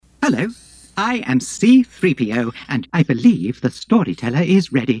Hello, I am C-3PO, and I believe the storyteller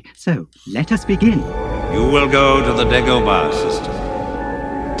is ready. So, let us begin. You will go to the Dagobah system.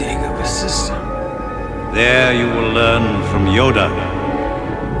 Dagobah system? There you will learn from Yoda,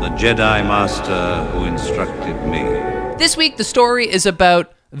 the Jedi Master who instructed me. This week, the story is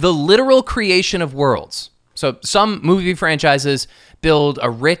about the literal creation of worlds. So some movie franchises build a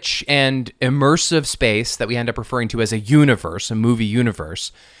rich and immersive space that we end up referring to as a universe, a movie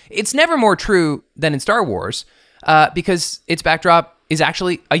universe. It's never more true than in Star Wars, because its backdrop is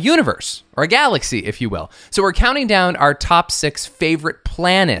actually a universe, or a galaxy, if you will. So we're counting down our top 6 favorite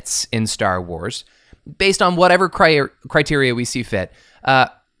planets in Star Wars, based on whatever criteria we see fit.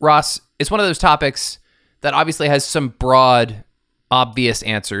 Ross, it's one of those topics that obviously has some broad, obvious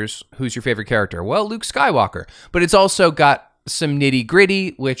answers. Who's your favorite character? Well, Luke Skywalker. But it's also got some nitty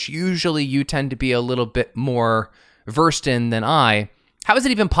gritty, which usually you tend to be a little bit more versed in than I. How is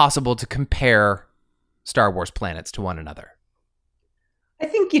it even possible to compare Star Wars planets to one another? I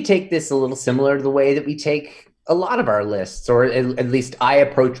think you take this a little similar to the way that we take a lot of our lists, or at least I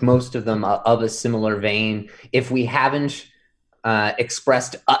approach most of them of a similar vein. If we haven't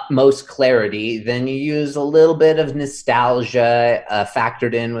expressed utmost clarity, then you use a little bit of nostalgia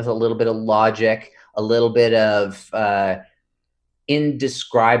factored in with a little bit of logic, a little bit of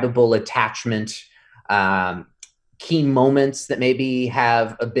indescribable attachment, key moments that maybe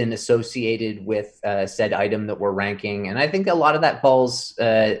have been associated with said item that we're ranking. And I think a lot of that falls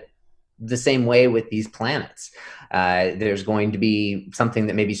the same way with these planets. There's going to be something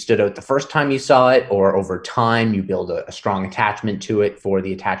that maybe stood out the first time you saw it, or over time you build a strong attachment to it for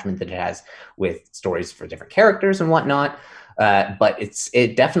the attachment that it has with stories for different characters and whatnot. But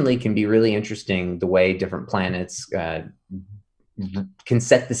it definitely can be really interesting the way different planets can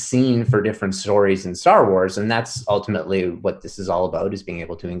set the scene for different stories in Star Wars. And that's ultimately what this is all about, is being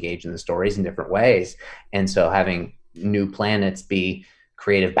able to engage in the stories in different ways. And so having new planets be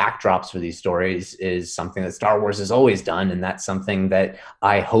creative backdrops for these stories is something that Star Wars has always done, and that's something that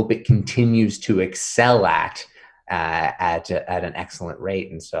I hope it continues to excel at an excellent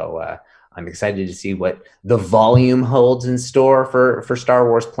rate. And so I'm excited to see what the volume holds in store for Star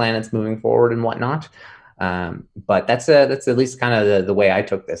Wars planets moving forward and whatnot. But that's at least kind of the way I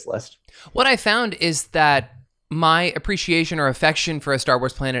took this list. What I found is that my appreciation or affection for a Star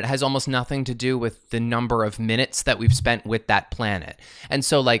Wars planet has almost nothing to do with the number of minutes that we've spent with that planet. And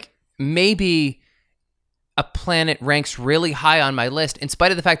so, like, maybe a planet ranks really high on my list in spite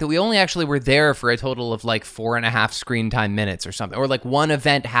of the fact that we only actually were there for a total of like 4.5 screen time minutes or something, or like one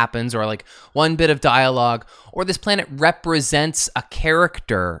event happens, or like one bit of dialogue, or this planet represents a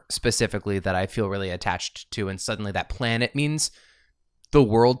character specifically that I feel really attached to, and suddenly that planet means the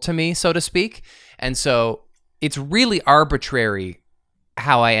world to me, so to speak. And so it's really arbitrary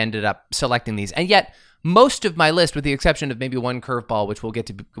how I ended up selecting these. And yet most of my list, with the exception of maybe one curveball, which we'll get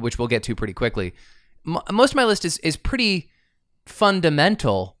to pretty quickly, most of my list is pretty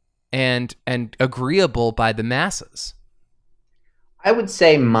fundamental and agreeable by the masses. I would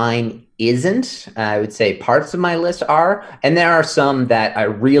say mine isn't. I would say parts of my list are, and there are some that I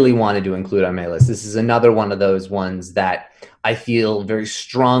really wanted to include on my list. This is another one of those ones that I feel very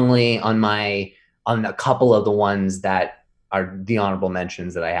strongly on a couple of the ones that are the honorable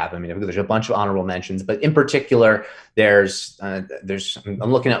mentions that I have. I mean, there's a bunch of honorable mentions, but in particular, I'm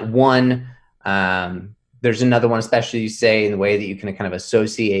looking at one. There's another one, especially you say in the way that you can kind of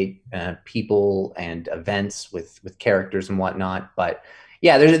associate people and events with characters and whatnot. But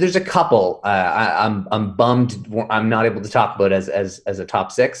yeah, there's a couple. I'm bummed I'm not able to talk about as a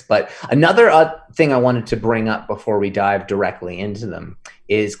top 6. But another thing I wanted to bring up before we dive directly into them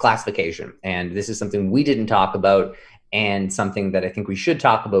is classification. And this is something we didn't talk about, and something that I think we should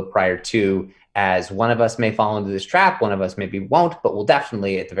talk about prior to, as one of us may fall into this trap, one of us maybe won't, but we'll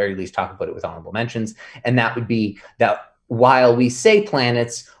definitely at the very least talk about it with honorable mentions. And that would be that while we say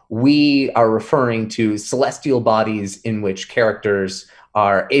planets, we are referring to celestial bodies in which characters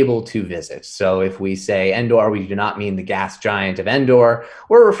are able to visit. So if we say Endor, we do not mean the gas giant of Endor.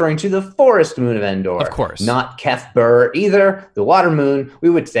 We're referring to the forest moon of Endor. Of course. Not Kef Bir either, the water moon. We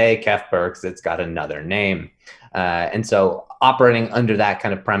would say Kef Bir because it's got another name. And so operating under that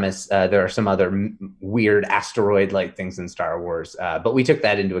kind of premise, there are some other weird asteroid-like things in Star Wars, but we took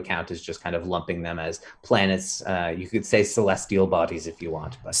that into account as just kind of lumping them as planets. You could say celestial bodies if you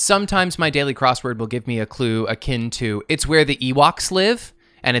want. But sometimes my daily crossword will give me a clue akin to, it's where the Ewoks live,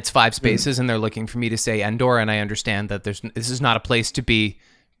 and it's 5 spaces, and they're looking for me to say Endor, and I understand that this is not a place to be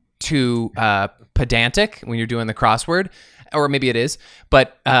too pedantic when you're doing the crossword, or maybe it is,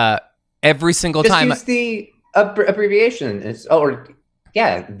 but every single just time... use the abbreviation.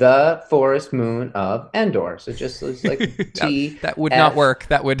 Yeah, the forest moon of Endor. So just it's like T. That would not work.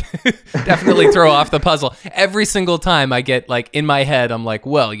 That would definitely throw off the puzzle. Every single time I get like in my head, I'm like,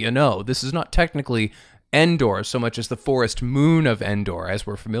 well, this is not technically Endor so much as the forest moon of Endor, as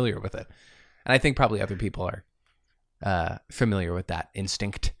we're familiar with it. And I think probably other people are familiar with that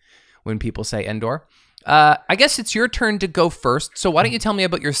instinct when people say Endor. I guess it's your turn to go first. So why don't you tell me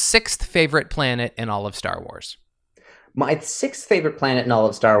about your 6th favorite planet in all of Star Wars? My 6th favorite planet in all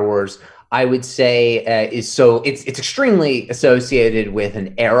of Star Wars, I would say, it's extremely associated with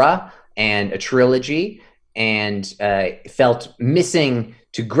an era and a trilogy, and felt missing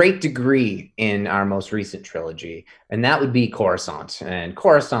to great degree in our most recent trilogy, and that would be Coruscant. And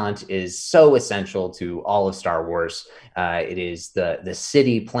Coruscant is so essential to all of Star Wars. It is the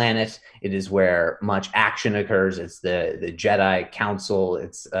city planet. It is where much action occurs. It's the Jedi Council.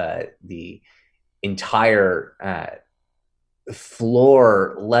 It's the entire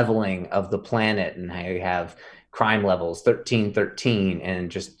floor leveling of the planet, and how you have crime levels 1313, and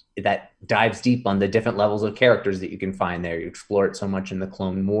just that dives deep on the different levels of characters that you can find there. You explore it so much in the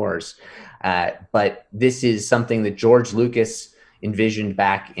Clone Wars, but this is something that George Lucas envisioned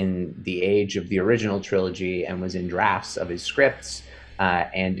back in the age of the original trilogy and was in drafts of his scripts,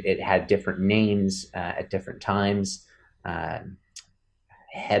 and it had different names at different times.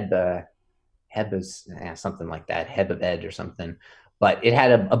 Hebba's something like that, Hebabed or something. But it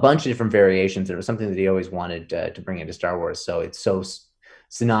had a bunch of different variations. It was something that he always wanted to bring into Star Wars. So it's so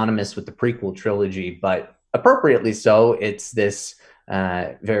synonymous with the prequel trilogy, but appropriately so. It's this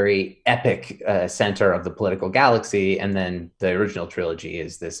very epic center of the political galaxy. And then the original trilogy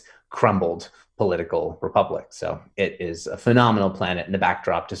is this crumbled political republic. So it is a phenomenal planet and the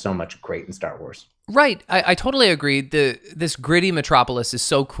backdrop to so much great in Star Wars. Right. I totally agree. This gritty metropolis is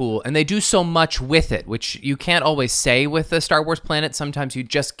so cool, and they do so much with it, which you can't always say with the Star Wars planet. Sometimes you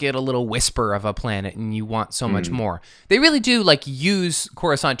just get a little whisper of a planet and you want so much more. They really do use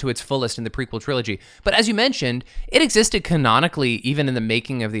Coruscant to its fullest in the prequel trilogy. But as you mentioned, it existed canonically even in the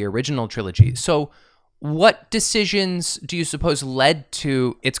making of the original trilogy. So what decisions do you suppose led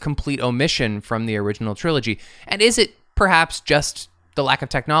to its complete omission from the original trilogy? And is it perhaps just the lack of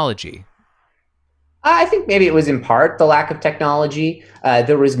technology? I think maybe it was in part the lack of technology.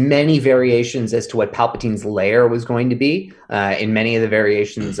 There was many variations as to what Palpatine's lair was going to be. In many of the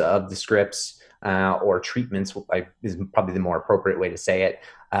variations of the scripts or treatments, is probably the more appropriate way to say it.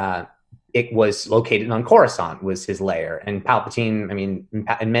 It was located on Coruscant, was his lair. And Palpatine,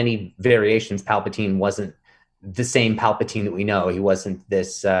 in many variations, Palpatine wasn't the same Palpatine that we know. He wasn't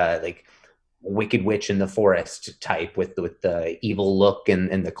this Wicked Witch in the forest type with the evil look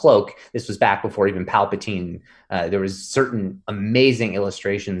and the cloak. This was back before even Palpatine. There was certain amazing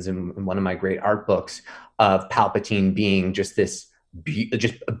illustrations in one of my great art books of Palpatine being just this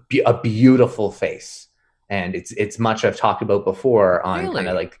a beautiful face. And it's much I've talked about before on Really? kind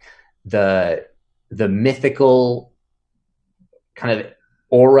of like the mythical kind of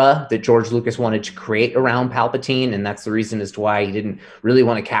aura that George Lucas wanted to create around Palpatine, and that's the reason as to why he didn't really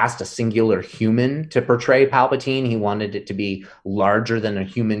want to cast a singular human to portray Palpatine. He wanted it to be larger than a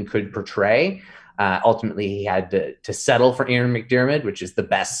human could portray. Ultimately, he had to settle for Ian McDiarmid, which is the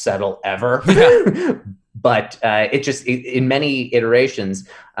best settle ever. But in many iterations,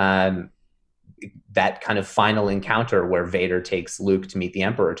 that kind of final encounter where Vader takes Luke to meet the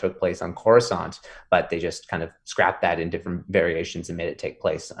Emperor took place on Coruscant, but they just kind of scrapped that in different variations and made it take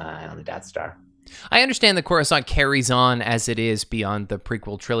place on the Death Star. I understand that Coruscant carries on as it is beyond the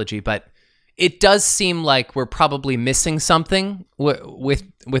prequel trilogy, but it does seem like we're probably missing something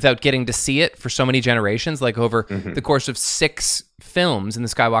without getting to see it for so many generations. Like over the course of 6 films in the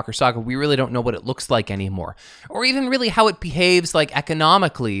Skywalker saga, we really don't know what it looks like anymore, or even really how it behaves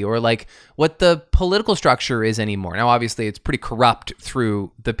economically, or what the political structure is anymore. Now, obviously, it's pretty corrupt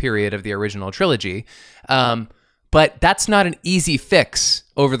through the period of the original trilogy, but that's not an easy fix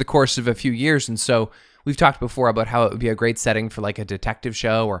over the course of a few years. And so we've talked before about how it would be a great setting for a detective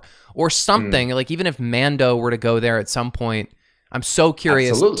show or something. Even if Mando were to go there at some point, I'm so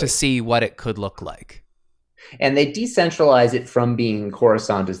curious to see what it could look like. And they decentralize it from being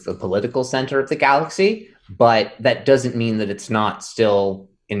Coruscant as the political center of the galaxy, but that doesn't mean that it's not still,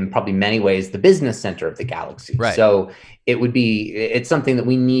 in probably many ways, the business center of the galaxy. Right. So it's something that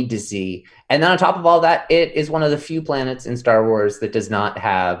we need to see. And then on top of all that, it is one of the few planets in Star Wars that does not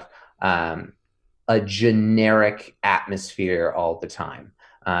have a generic atmosphere all the time.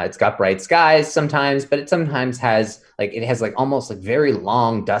 It's got bright skies sometimes, but it sometimes has almost very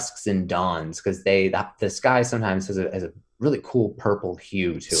long dusks and dawns, because the sky sometimes has a really cool purple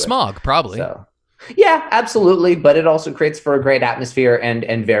hue to it. Smog, probably. So, Yeah, absolutely. But it also creates for a great atmosphere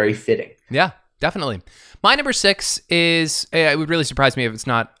and very fitting. Yeah, definitely. My number 6 is, it would really surprise me if it's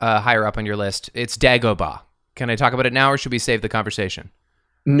not higher up on your list. It's Dagobah. Can I talk about it now, or should we save the conversation?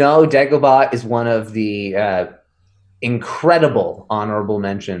 No, Dagobah is one of the incredible honorable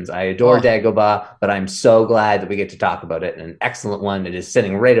mentions. I adore Dagobah, but I'm so glad that we get to talk about it. And an excellent one. It is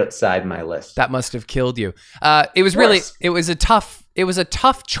sitting right outside my list. That must have killed you. It was a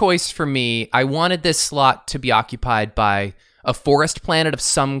tough choice for me. I wanted this slot to be occupied by a forest planet of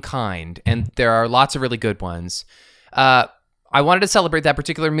some kind, and there are lots of really good ones. I wanted to celebrate that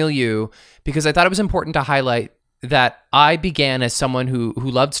particular milieu because I thought it was important to highlight that I began as someone who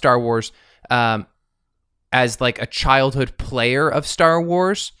loved Star Wars, as like a childhood player of Star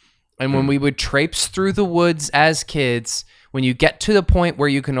Wars. And when we would traipse through the woods as kids, when you get to the point where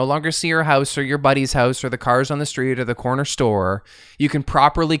you can no longer see your house or your buddy's house or the cars on the street or the corner store, you can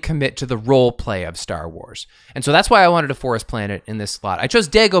properly commit to the role play of Star Wars. And so that's why I wanted a forest planet in this slot. I chose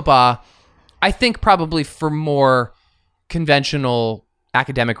Dagobah, I think probably for more conventional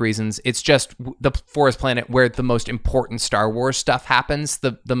academic reasons. It's just the forest planet where the most important Star Wars stuff happens,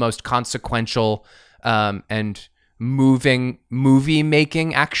 the most consequential and moving movie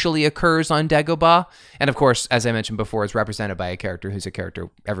making actually occurs on Dagobah. And of course, as I mentioned before, it's represented by a character who's a character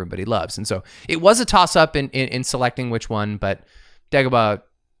everybody loves. And so it was a toss-up in selecting which one, but Dagobah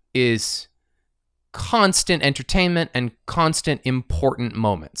is constant entertainment and constant important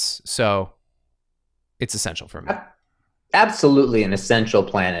moments. So it's essential for me. Absolutely an essential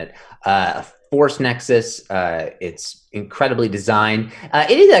planet. Force Nexus, it's incredibly designed.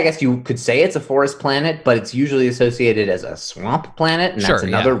 It is, I guess you could say it's a forest planet, but it's usually associated as a swamp planet, and that's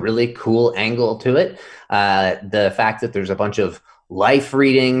another really cool angle to it. The fact that there's a bunch of life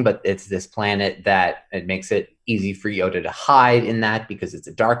reading, but it's this planet that it makes it easy for Yoda to hide in that because it's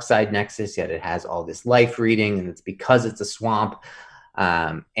a dark side nexus, yet it has all this life reading, and it's because it's a swamp.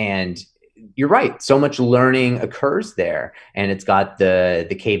 And you're right, so much learning occurs there, and it's got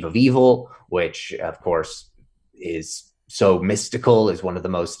the Cave of Evil, which of course is so mystical, is one of the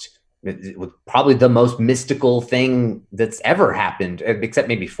most, probably the most mystical thing that's ever happened, except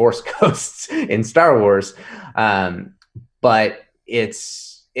maybe Force Ghosts in Star Wars. But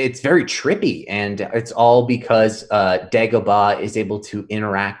it's very trippy, and it's all because Dagobah is able to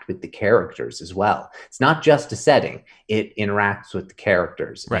interact with the characters as well. It's not just a setting, it interacts with the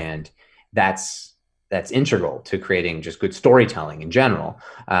characters, right. And that's integral to creating just good storytelling in general,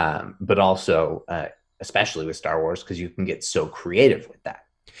 but also especially with Star Wars, because you can get so creative with that.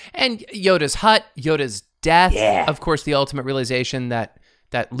 And Yoda's hut, Yoda's death, of course, the ultimate realization that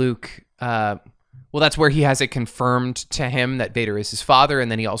Luke, that's where he has it confirmed to him that Vader is his father, and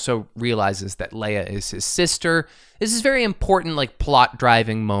then he also realizes that Leia is his sister. This is very important, like plot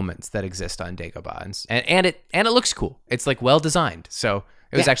driving moments that exist on Dagobah, and it looks cool. It's like well designed, so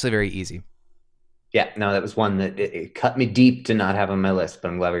it was actually very easy. Yeah, no, that was one that it cut me deep to not have on my list, but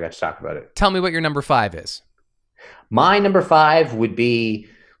I'm glad we got to talk about it. Tell me what your number 5 is. My number 5 would be,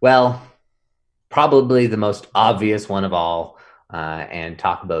 well, probably the most obvious one of all, and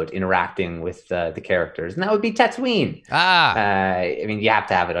talk about interacting with the characters, and that would be Tatooine. I mean, you have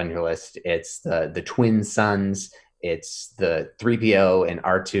to have it on your list. It's the twin suns. It's the 3PO and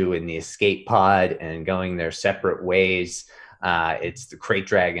R2 in the escape pod and going their separate ways. It's the Krayt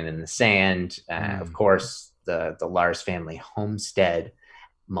Dragon in the sand. Of course, the Lars family homestead,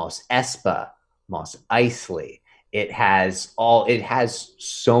 Mos Espa, Mos Eisley. It has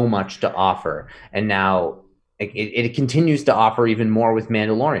so much to offer, and now it continues to offer even more with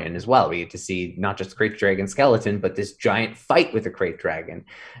Mandalorian as well. We get to see not just the Krayt Dragon skeleton, but this giant fight with the Krayt Dragon.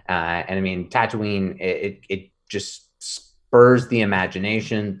 And I mean, Tatooine, it just spurs the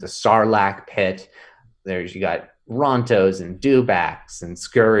imagination. The Sarlacc pit. You got Rontos and Dewbacks and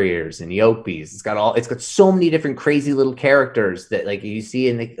Scurriers and Yopies. It's got so many different crazy little characters that like you see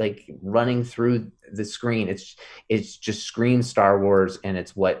in the, running through the screen. It's just screams Star Wars, and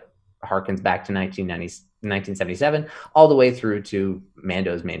it's what harkens back to 1977 all the way through to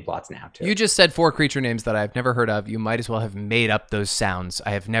Mando's main plots now too. You just said 4 creature names that I've never heard of. You might as well have made up those sounds. I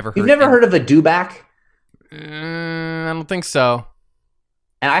have never heard. You've never heard of a Dewback? I don't think so.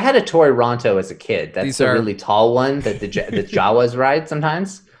 And I had a toy Ronto as a kid. That's the really tall one that the Jawas ride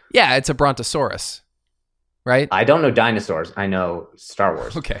sometimes. Yeah, it's a Brontosaurus, right? I don't know dinosaurs. I know Star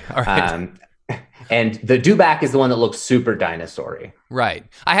Wars. Okay, all right. And the Dewback is the one that looks super dinosaur-y. Right.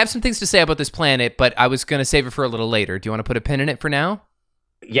 I have some things to say about this planet, but I was going to save it for a little later. Do you want to put a pin in it for now?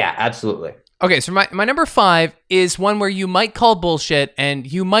 Yeah, absolutely. Okay, so my number 5 is one where you might call bullshit,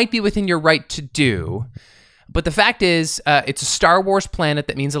 and you might be within your right to do. But the fact is, it's a Star Wars planet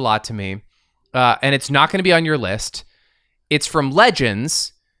that means a lot to me. and it's not going to be on your list. It's from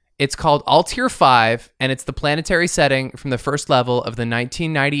Legends. It's called Altair 5, and it's the planetary setting from the first level of the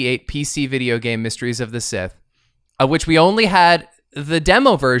 1998 PC video game Mysteries of the Sith, of which we only had the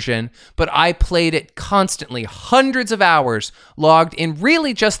demo version, but I played it constantly, hundreds of hours logged in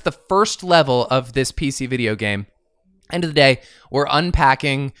really just the first level of this PC video game. End of the day, we're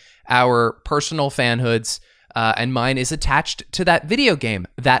unpacking our personal fanhoods, and mine is attached to that video game,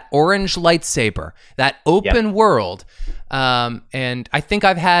 that orange lightsaber, that open world. And I think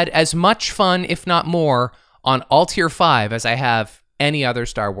I've had as much fun, if not more, on Altair 5 as I have any other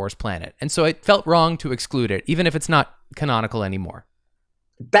Star Wars planet. And so it felt wrong to exclude it, even if it's not canonical anymore.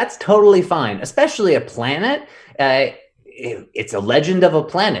 That's totally fine, especially a planet. It's a legend of a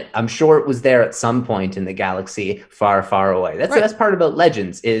planet. I'm sure it was there at some point in the galaxy far, far away. That's the best part about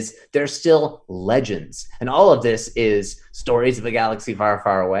Legends is they're still legends. And all of this is stories of a galaxy far,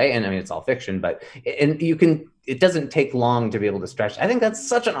 far away. And I mean, it's all fiction, but it doesn't take long to be able to stretch. I think that's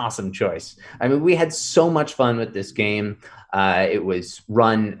such an awesome choice. I mean, we had so much fun with this game. It was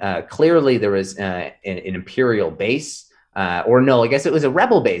run, clearly there was an Imperial base. Or no, I guess it was a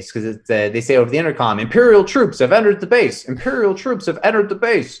rebel base because they say over the intercom, Imperial troops have entered the base. Imperial troops have entered the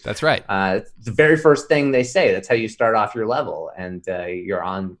base. That's right. It's the very first thing they say. That's how you start off your level, and you're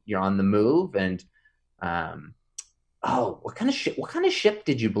on the move. And what kind of ship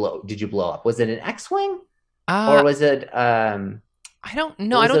did you blow up? Was it an X-wing or was it? I don't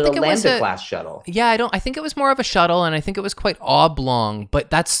know. I don't think it was a Lambda-class shuttle. Yeah, I think it was more of a shuttle, and I think it was quite oblong.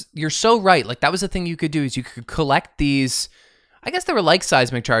 But you're so right. Like that was the thing you could do is you could collect these. I guess they were like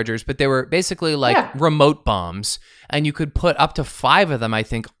seismic chargers, but they were basically like remote bombs, and you could put up to 5 of them, I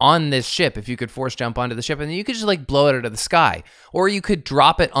think, on this ship if you could force jump onto the ship, and then you could just like blow it out of the sky, or you could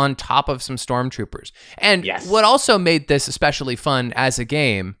drop it on top of some stormtroopers. And what also made this especially fun as a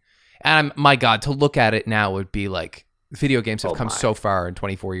game, and my God, to look at it now would be like. Video games have come so far in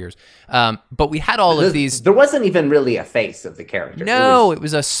 24 years. But we had all of these. There wasn't even really a face of the character. No, it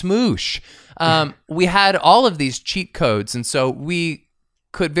was a smoosh. We had all of these cheat codes. And so we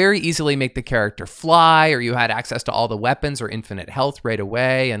could very easily make the character fly, or you had access to all the weapons or infinite health right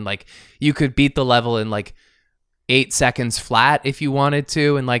away. And like you could beat the level in like 8 seconds flat if you wanted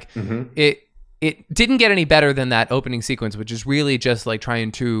to. And like it didn't get any better than that opening sequence, which is really just like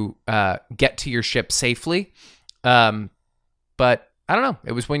trying to get to your ship safely. But I don't know.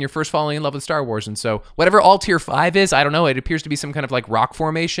 It was when you're first falling in love with Star Wars. And so whatever Altair 5 is, I don't know. It appears to be some kind of like rock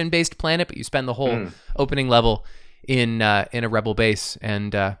formation based planet, but you spend the whole opening level in a rebel base.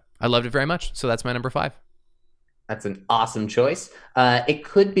 And I loved it very much. So that's my number 5. That's an awesome choice. It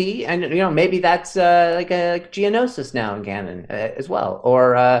could be, and maybe that's like a Geonosis now in canon as well.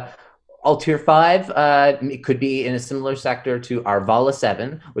 Or Altair 5, it could be in a similar sector to Arvala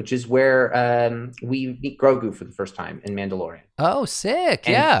 7, which is where we meet Grogu for the first time in Mandalorian. Oh, sick!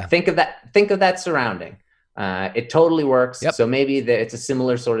 And yeah. Think of that surrounding. It totally works. Yep. So maybe it's a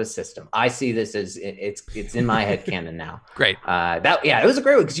similar sort of system. I see this as it's in my head canon now. Great. It was a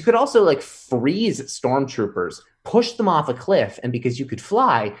great one because you could also like freeze stormtroopers, push them off a cliff, and because you could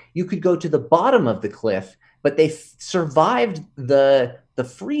fly, you could go to the bottom of the cliff. But they survived the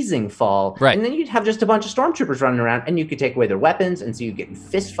freezing fall, right? And then you'd have just a bunch of stormtroopers running around, and you could take away their weapons, and so you get in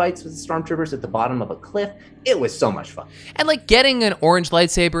fist fights with the stormtroopers at the bottom of a cliff. It was so much fun. And like getting an orange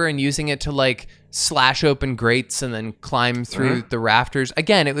lightsaber and using it to like slash open grates and then climb through the rafters.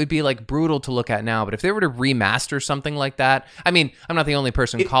 Again, it would be like brutal to look at now, but if they were to remaster something like that, I mean, I'm not the only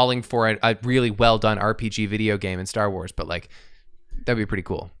person calling for a really well done RPG video game in Star Wars, but like that'd be pretty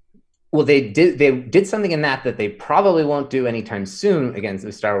cool. Well, they did something in that they probably won't do anytime soon against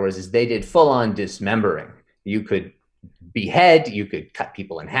the Star Wars is they did full-on dismembering. You could behead, you could cut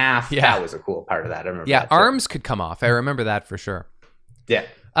people in half. Yeah. That was a cool part of that. I remember that too. Arms could come off. I remember that for sure. Yeah.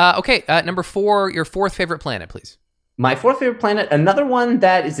 Okay, number 4, your 4th favorite planet, please. My 4th favorite planet, another one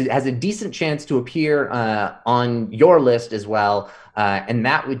that has a decent chance to appear on your list as well, and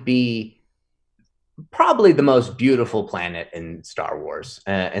that would be probably the most beautiful planet in Star Wars,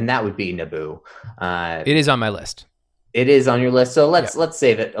 and that would be Naboo. It is on my list. It is on your list, so let's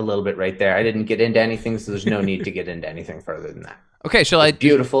save it a little bit right there. I didn't get into anything, so there's no need to get into anything further than that. Okay,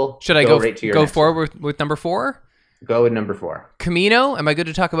 beautiful. Should I go forward with number 4? Go with number 4. Kamino. Am I good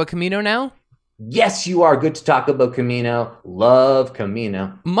to talk about Kamino now? Yes, you are good to talk about Kamino. Love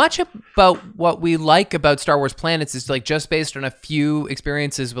Kamino. Much about what we like about Star Wars planets is like just based on a few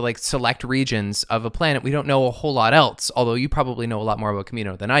experiences with like select regions of a planet. We don't know a whole lot else, although you probably know a lot more about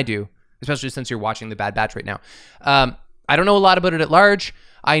Kamino than I do, especially since you're watching The Bad Batch right now. I don't know a lot about it at large.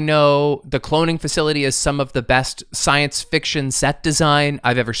 I know the cloning facility is some of the best science fiction set design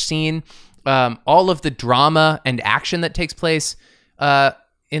I've ever seen. all of the drama and action that takes place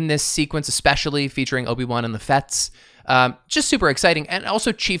in this sequence, especially featuring Obi-Wan and the Fets. Just super exciting and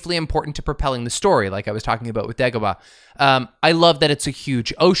also chiefly important to propelling the story, like I was talking about with Dagobah. I love that it's a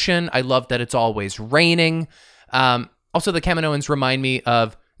huge ocean. I love that it's always raining. Also, the Kaminoans remind me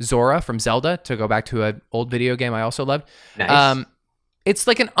of Zora from Zelda, to go back to an old video game I also loved. Nice. It's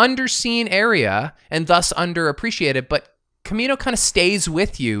like an underseen area and thus underappreciated, but Kamino kind of stays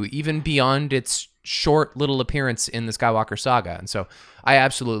with you even beyond its short little appearance in the Skywalker saga. And so I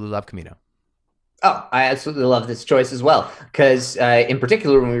absolutely love Kamino. Oh, I absolutely love this choice as well. Because in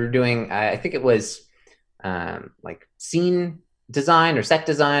particular, when we were doing, I think it was like scene design or set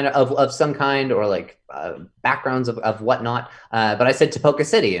design of some kind, or like backgrounds of whatnot. But I said Tipoca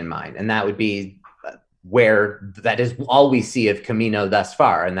City in mind, and that would be where that is all we see of Kamino thus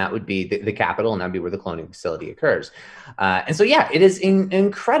far, and that would be the capital, and that'd be where the cloning facility occurs. And so, yeah, it is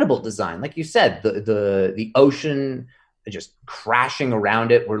incredible design, like you said. The ocean just crashing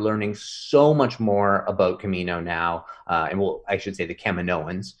around it. We're learning so much more about Kamino now, and I should say the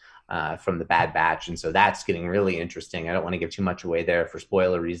Kaminoans from the Bad Batch, and so that's getting really interesting. I don't want to give too much away there for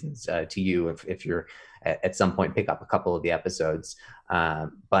spoiler reasons to you if you're at some point pick up a couple of the episodes,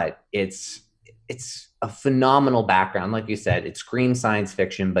 but it's a phenomenal background. Like you said, it screams science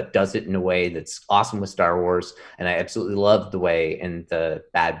fiction, but does it in a way that's awesome with Star Wars. And I absolutely loved the way in the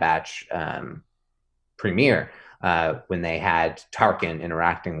Bad Batch premiere when they had Tarkin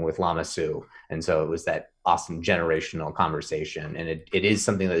interacting with Lama Su. And so it was that awesome generational conversation. And it is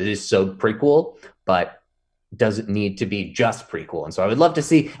something that is so prequel, but doesn't need to be just prequel. And so I would love to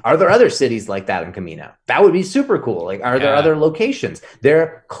see, are there other cities like that in Kamino? That would be super cool. Like, are there other locations?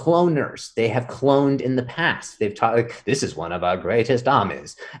 They're cloners. They have cloned in the past. They've taught, like, this is one of our greatest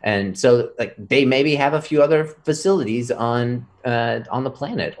armies. And so, like, they maybe have a few other facilities on the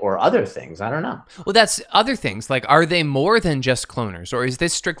planet or other things. I don't know. Well, that's other things. Like, are they more than just cloners, or is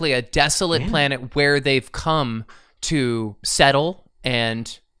this strictly a desolate planet where they've come to settle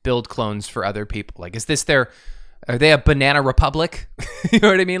and build clones for other people? Like, is this are they a banana republic? You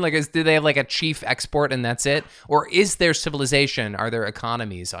know what I mean? Like, do they have like a chief export and that's it? Or is there civilization? Are there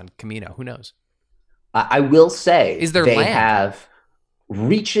economies on Kamino? Who knows? I will say, is there they land? Have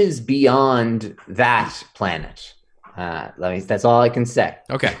reaches beyond that planet. That's all I can say.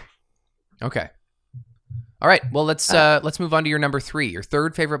 Okay. All right. Well, let's move on to your number 3, your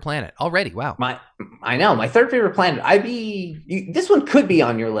third favorite planet already. Wow. I know my third favorite planet. This one could be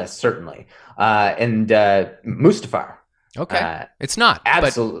on your list, certainly. And Mustafar. Okay. It's not.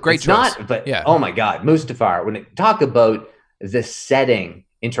 Absolutely. But great it's choice. Not, but yeah. Oh my God, Mustafar. When it talk about the setting,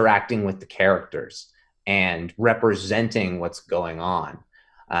 interacting with the characters and representing what's going on.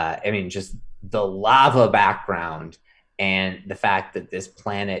 I mean, just the lava background and the fact that this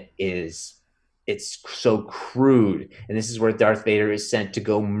planet it's so crude. And this is where Darth Vader is sent to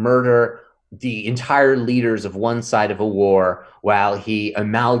go murder the entire leaders of one side of a war while he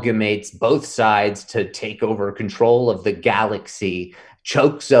amalgamates both sides to take over control of the galaxy,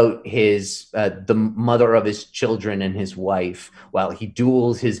 chokes out the mother of his children and his wife while he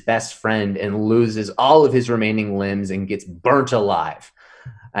duels his best friend and loses all of his remaining limbs and gets burnt alive.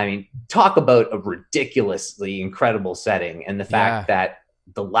 I mean, talk about a ridiculously incredible setting, and the fact that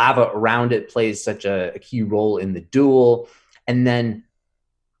the lava around it plays such a key role in the duel. And then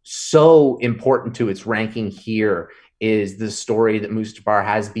so important to its ranking here is the story that Mustafar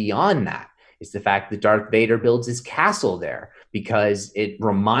has beyond that. It's the fact that Darth Vader builds his castle there because it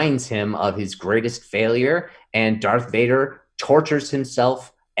reminds him of his greatest failure, and Darth Vader tortures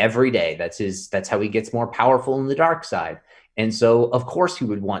himself every day. That's how he gets more powerful in the dark side. And so, of course, he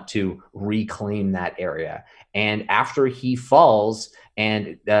would want to reclaim that area. And after he falls,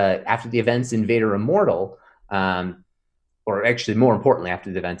 and after the events in Vader Immortal, or actually more importantly,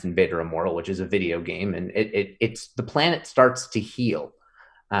 after the events in Vader Immortal, which is a video game, and it's the planet starts to heal.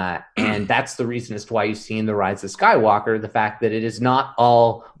 And that's the reason as to why you see in The Rise of Skywalker, the fact that it is not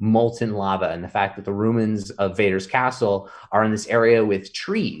all molten lava, and the fact that the ruins of Vader's castle are in this area with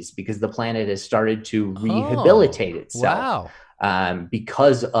trees, because the planet has started to rehabilitate itself. Wow.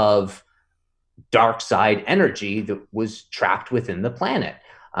 Because of dark side energy that was trapped within the planet.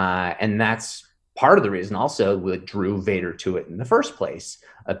 And that's part of the reason also what drew Vader to it in the first place,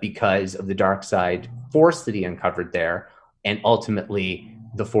 because of the dark side force that he uncovered there. And ultimately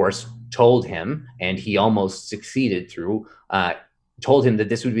the force told him, and he almost succeeded through, told him that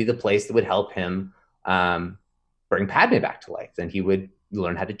this would be the place that would help him bring Padme back to life. And he would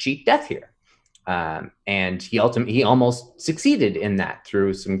learn how to cheat death here. And he almost succeeded in that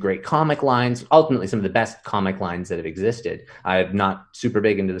through some great comic lines, ultimately some of the best comic lines that have existed. I'm not super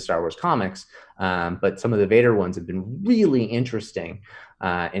big into the Star Wars comics, but some of the Vader ones have been really interesting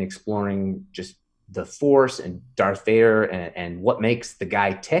in exploring just the Force and Darth Vader and what makes the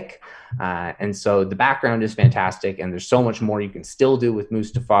guy tick. And so the background is fantastic, and there's so much more you can still do with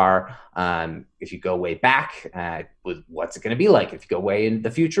Mustafar. If you go way back, with what's it going to be like? If you go way into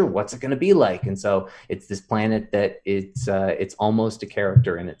the future, what's it going to be like? And so it's this planet that it's almost a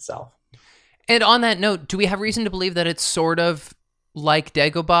character in itself. And on that note, do we have reason to believe that it's sort of like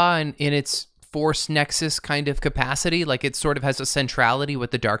Dagobah in its Force Nexus kind of capacity? Like it sort of has a centrality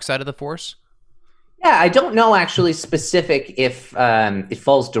with the dark side of the Force? Yeah, I don't know actually specific if it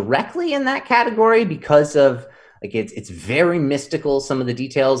falls directly in that category because of like it's very mystical, some of the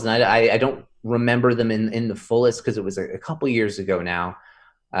details, and I don't remember them in the fullest because it was a couple years ago now.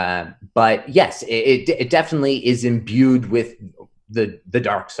 But yes, it definitely is imbued with the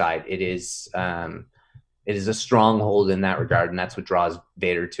dark side. It is a stronghold in that regard, and that's what draws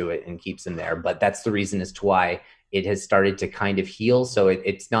Vader to it and keeps him there. But that's the reason as to why it has started to kind of heal. So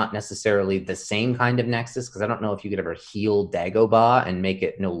it's not necessarily the same kind of nexus, because I don't know if you could ever heal Dagobah and make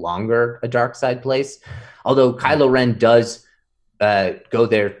it no longer a dark side place. Although Kylo Ren does go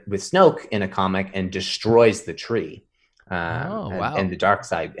there with Snoke in a comic and destroys the tree and the dark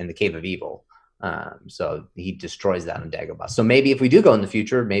side and the Cave of Evil. So he destroys that on Dagobah. So maybe if we do go in the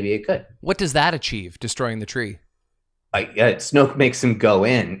future, maybe it could. What does that achieve, destroying the tree? Snoke makes him go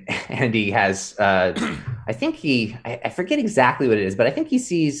in, and he has, I think I forget exactly what it is, but I think he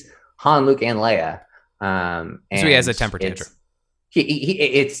sees Han, Luke, and Leia. So he has a temper tantrum.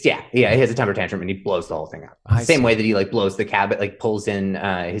 He has a temper tantrum, and he blows the whole thing up. Same way that he like blows the cabin, like pulls in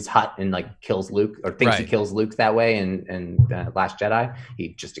his hut and like kills Luke, or thinks he kills Luke that way. And Last Jedi, he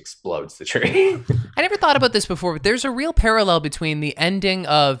just explodes the tree. I never thought about this before, but there's a real parallel between the ending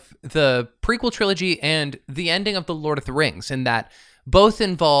of the prequel trilogy and the ending of the Lord of the Rings, in that both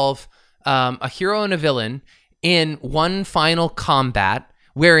involve a hero and a villain in one final combat,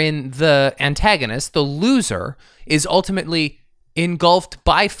 wherein the antagonist, the loser, is ultimately engulfed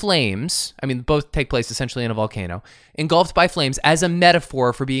by flames. I mean, both take place essentially in a volcano. Engulfed by flames as a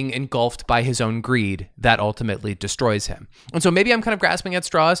metaphor for being engulfed by his own greed that ultimately destroys him. And so maybe I'm kind of grasping at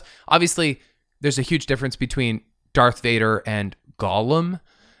straws. Obviously, there's a huge difference between Darth Vader and Gollum.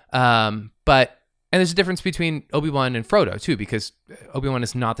 And there's a difference between Obi-Wan and Frodo too, because Obi-Wan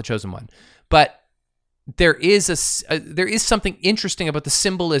is not the chosen one. But there is there is something interesting about the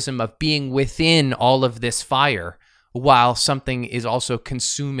symbolism of being within all of this fire, while something is also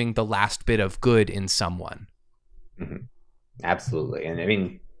consuming the last bit of good in someone. Mm-hmm. Absolutely. And I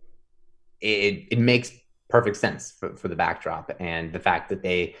mean, it makes perfect sense for the backdrop, and the fact that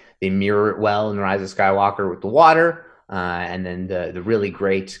they mirror it well in The Rise of Skywalker with the water, and then the really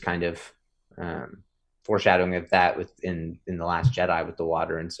great kind of foreshadowing of that in The Last Jedi with the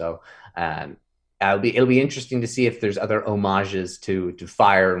water. And so it'll be interesting to see if there's other homages to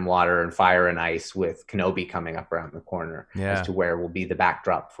fire and water and fire and ice, with Kenobi coming up around the corner as to where will be the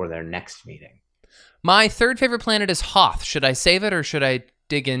backdrop for their next meeting. My third favorite planet is Hoth. Should I save it or should I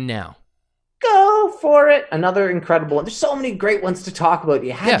dig in now? Go for it. Another incredible one. There's so many great ones to talk about.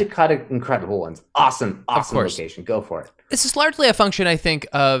 You had to cut incredible ones. Awesome location. Go for it. This is largely a function, I think,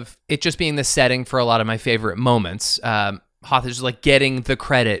 of it just being the setting for a lot of my favorite moments. Hoth is like getting the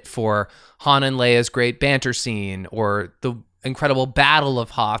credit for Han and Leia's great banter scene, or the incredible battle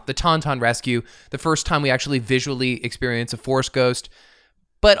of Hoth, the Tauntaun rescue, the first time we actually visually experience a Force ghost.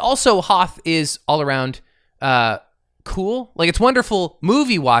 But also Hoth is all around cool. Like, it's wonderful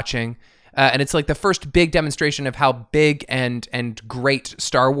movie watching, and it's like the first big demonstration of how big and great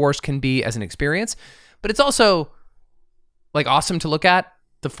Star Wars can be as an experience. But it's also like awesome to look at.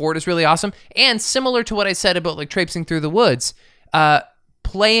 The fort is really awesome. And similar to what I said about like traipsing through the woods,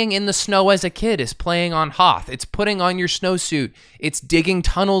 playing in the snow as a kid is playing on Hoth. It's putting on your snowsuit. It's digging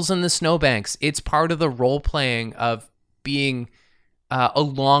tunnels in the snowbanks. It's part of the role playing of being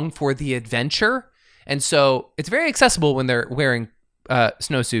along for the adventure. And so it's very accessible when they're wearing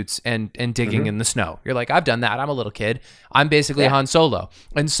snowsuits and digging in the snow. You're like, I've done that. I'm a little kid. I'm basically Han Solo.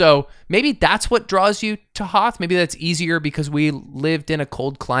 And so maybe that's what draws you to Hoth. Maybe that's easier because we lived in a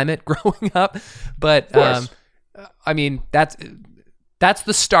cold climate growing up. But I mean, that's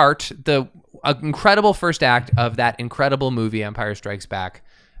the start, the incredible first act of that incredible movie, Empire Strikes Back.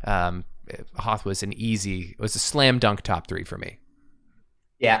 Hoth was it was a slam dunk top 3 for me.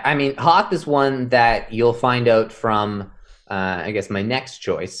 Yeah, I mean, Hoth is one that you'll find out from I guess my next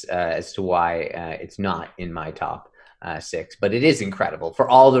choice as to why it's not in my top. 6, but it is incredible for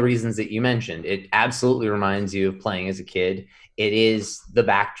all the reasons that you mentioned. It absolutely reminds you of playing as a kid. It is the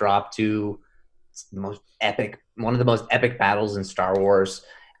backdrop to one of the most epic battles in Star Wars.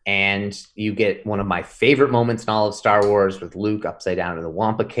 And you get one of my favorite moments in all of Star Wars with Luke upside down in the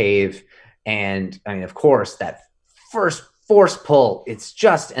Wampa Cave. And I mean, of course, that first force pull, it's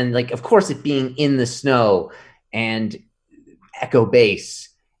just, and like, of course, it being in the snow and Echo Base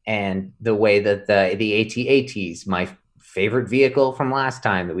and the way that the AT-ATs, my favorite vehicle from last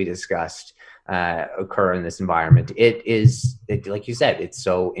time that we discussed, occur in this environment. It like you said, it's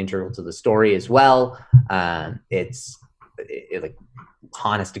so integral to the story as well. Like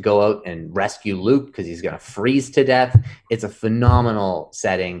Han has to go out and rescue Luke because he's going to freeze to death. It's a phenomenal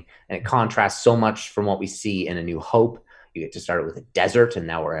setting, and it contrasts so much from what we see in A New Hope. You get to start with a desert, and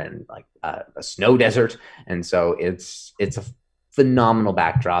now we're in like a snow desert, and so it's a phenomenal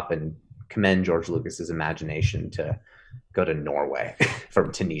backdrop. And commend George Lucas's imagination to go to Norway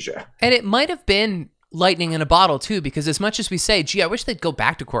from Tunisia. And it might have been lightning in a bottle too, because as much as we say, gee, I wish they'd go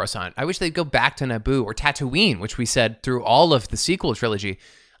back to Coruscant, I wish they'd go back to Naboo or Tatooine, which we said through all of the sequel trilogy,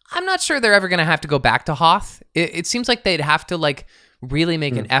 I'm not sure they're ever going to have to go back to Hoth. It seems like they'd have to like really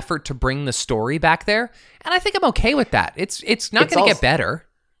make an effort to bring the story back there, and I think I'm okay with that. It's not going to get better.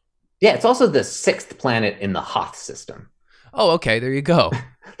 Yeah, it's also the 6th planet in the Hoth system. Oh, okay, there you go.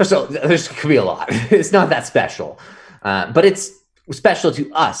 So there's could be a lot. It's not that special, but it's special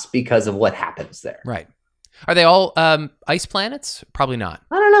to us because of what happens there. Right. Are they all ice planets? Probably not.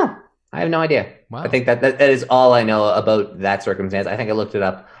 I don't know. I have no idea. Wow. I think that is all I know about that circumstance. I think I looked it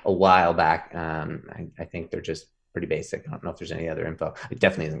up a while back. I think they're just pretty basic. I don't know if there's any other info. It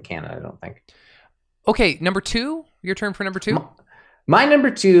definitely isn't Canada, I don't think. Okay, number 2. Your turn for number 2. My number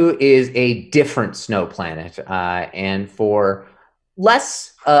 2 is a different snow planet, and for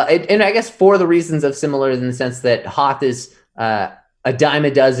less, and I guess for the reasons of similar in the sense that Hoth is a dime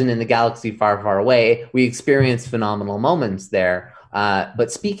a dozen in the galaxy far, far away. We experience phenomenal moments there.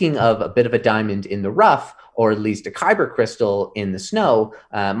 But speaking of a bit of a diamond in the rough, or at least a kyber crystal in the snow,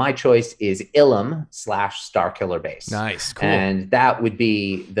 my choice is Ilum / Starkiller Base. Nice, cool. And that would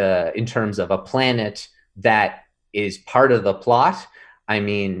be in terms of a planet that is part of the plot. I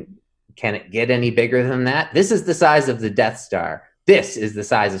mean, can it get any bigger than that? This is the size of the Death Star. This is the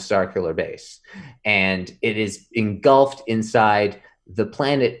size of Starkiller Base. And it is engulfed inside the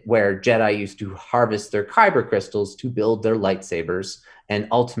planet where Jedi used to harvest their kyber crystals to build their lightsabers. And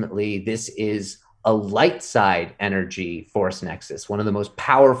ultimately, this is a light side energy force nexus, one of the most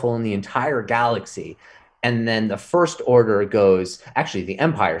powerful in the entire galaxy. And then the First Order goes, actually the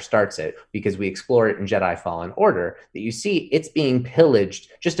Empire starts it because we explore it in Jedi Fallen Order, that you see it's being pillaged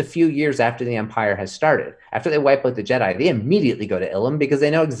just a few years after the Empire has started. After they wipe out the Jedi, they immediately go to Ilum because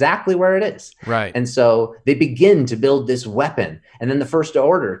they know exactly where it is. Right. And so they begin to build this weapon. And then the First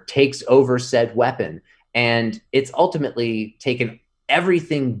Order takes over said weapon. And it's ultimately taken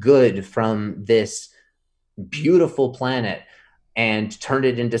everything good from this beautiful planet and turned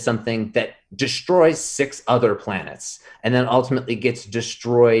it into something that destroys 6 other planets and then ultimately gets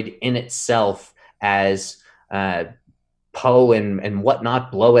destroyed in itself as Poe and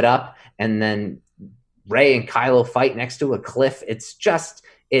whatnot blow it up, and then Rey and Kylo fight next to a cliff. It's just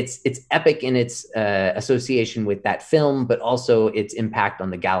it's epic in its association with that film, but also its impact on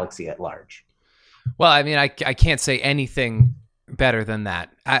the galaxy at large. Well, I mean, I can't say anything better than that.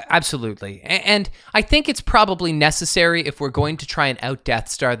 Absolutely. And I think it's probably necessary if we're going to try and out Death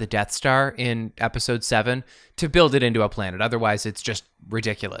Star the Death Star in episode 7 to build it into a planet. Otherwise, it's just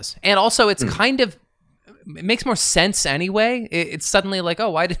ridiculous. And also, it's kind of, it makes more sense anyway. It's suddenly like,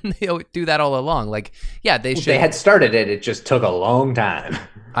 oh, why didn't they do that all along? Like, yeah, they should. They had started it. It just took a long time.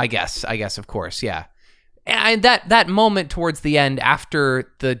 I guess, of course, yeah. And that moment towards the end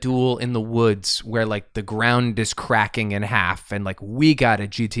after the duel in the woods where like the ground is cracking in half and like we got a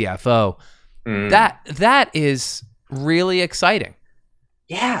GTFO, that is really exciting.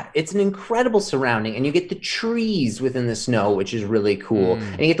 Yeah, it's an incredible surrounding, and you get the trees within the snow, which is really cool.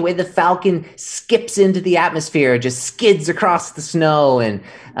 And you get the way the Falcon skips into the atmosphere, just skids across the snow, and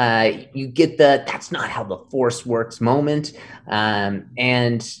you get that's not how the Force works moment.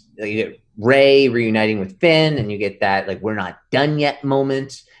 And you get Rey reuniting with Finn, and you get that like we're not done yet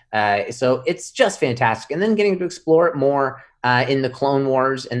moment. So it's just fantastic. And then getting to explore it more in the Clone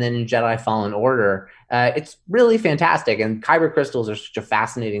Wars and then in Jedi Fallen Order. It's really fantastic. And kyber crystals are such a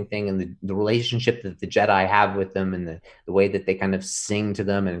fascinating thing, and the relationship that the Jedi have with them, and the way that they kind of sing to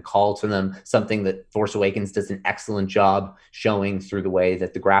them and call to them, something that Force Awakens does an excellent job showing through the way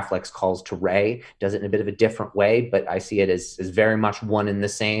that the Graflex calls to Rey, does it in a bit of a different way, but I see it as very much one and the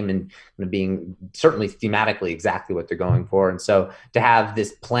same, and being certainly thematically exactly what they're going for. And so to have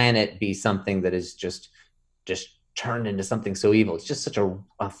this planet be something that is just turned into something so evil, it's just such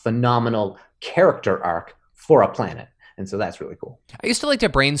a phenomenal character arc for a planet. And so that's really cool. I used to like to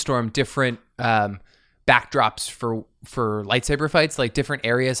brainstorm different backdrops for lightsaber fights, like different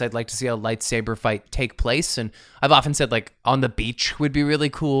areas I'd like to see a lightsaber fight take place. And I've often said like on the beach would be really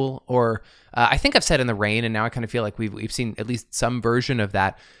cool, or I think I've said in the rain, and now I kind of feel like we've seen at least some version of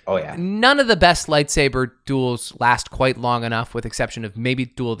that. Oh yeah. None of the best lightsaber duels last quite long enough, with exception of maybe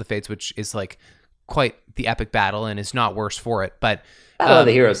Duel of the Fates, which is like quite the epic battle and is not worse for it. But Battle of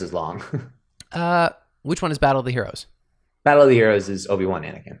the Heroes is long. Which one is Battle of the Heroes? Battle of the Heroes is Obi-Wan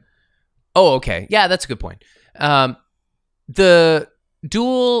Anakin. Oh, okay. Yeah, that's a good point. The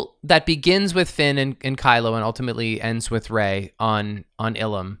duel that begins with Finn and Kylo and ultimately ends with Rey on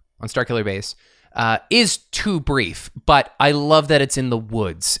Ilum, on Starkiller Base, is too brief, but I love that it's in the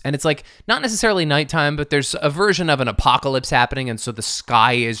woods. And it's like not necessarily nighttime, but there's a version of an apocalypse happening, and so the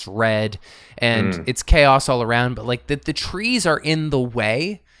sky is red and it's chaos all around, but like the trees are in the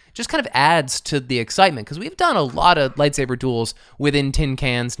way. Just kind of adds to the excitement, because we've done a lot of lightsaber duels within tin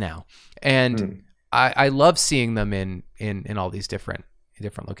cans now, and I love seeing them in all these different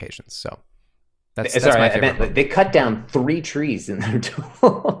locations. So that's my favorite. Like, they cut down 3 trees in their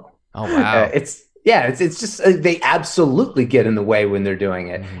duel. Oh wow! It's just they absolutely get in the way when they're doing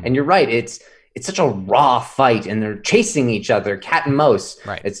it. And you're right. It's such a raw fight, and they're chasing each other, cat and mouse.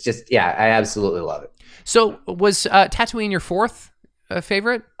 Right. It's just I absolutely love it. So was Tatooine your fourth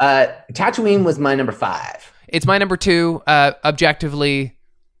favorite? Tatooine was my number 5. It's my number 2. Objectively,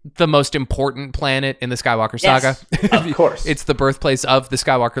 the most important planet in the Skywalker saga. Yes, of course. It's the birthplace of the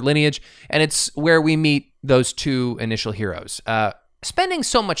Skywalker lineage, and it's where we meet those 2 initial heroes. Spending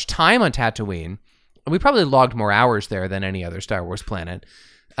so much time on Tatooine, we probably logged more hours there than any other Star Wars planet.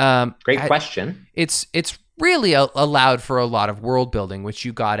 Great question. It's really allowed for a lot of world building, which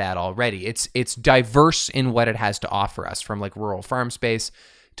you got at already. It's diverse in what it has to offer us, from like rural farm space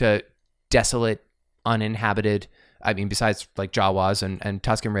to desolate, uninhabited. I mean, besides like Jawas and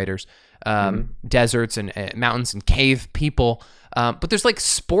Tusken Raiders, deserts and mountains and cave people. But there's like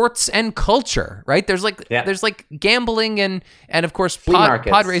sports and culture, right? There's like there's like gambling and of course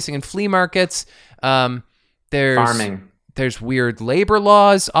pod racing and flea markets. There's farming. There's weird labor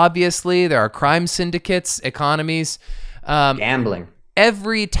laws, obviously. There are crime syndicates, economies. Gambling.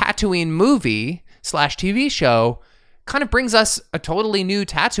 Every Tatooine movie / TV show kind of brings us a totally new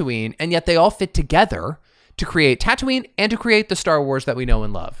Tatooine, and yet they all fit together to create Tatooine and to create the Star Wars that we know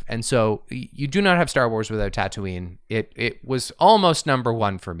and love. And so you do not have Star Wars without Tatooine. It was almost number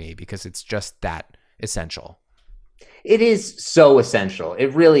 1 for me, because it's just that essential. It is so essential. It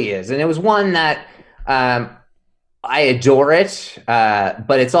really is. And it was one that... I adore it,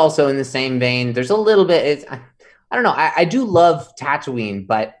 but it's also in the same vein. There's a little bit, I don't know. I do love Tatooine,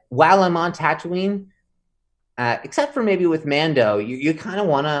 but while I'm on Tatooine, except for maybe with Mando, you kind of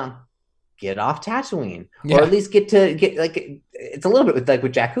want to get off Tatooine, or at least get like, it's a little bit like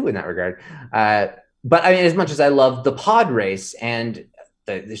with Jakku in that regard. But I mean, as much as I love the pod race and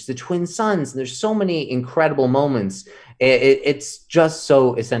there's the twin suns, and there's so many incredible moments. It's just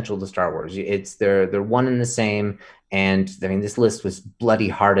so essential to Star Wars. They're one and the same. And I mean, this list was bloody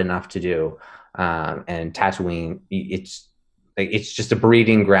hard enough to do. And Tatooine, it's just a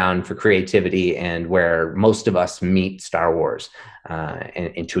breeding ground for creativity, and where most of us meet Star Wars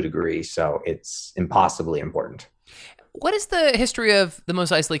in to a degree. So it's impossibly important. What is the history of the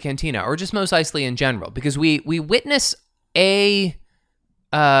Mos Eisley Cantina, or just Mos Eisley in general? Because we witness a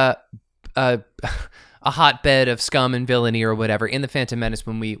hotbed of scum and villainy or whatever in the Phantom Menace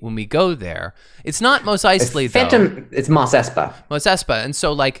when we go there. It's not Mos Eisley, though. It's Mos Espa. Mos Espa. And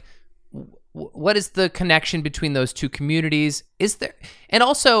so, like, what is the connection between those 2 communities? Is there, and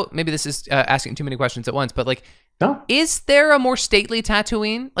also, maybe this is asking too many questions at once, but like, no, is there a more stately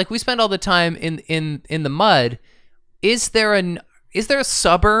Tatooine? Like, we spend all the time in the mud. Is there a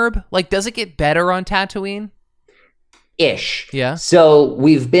suburb? Like, does it get better on Tatooine? Ish. Yeah. So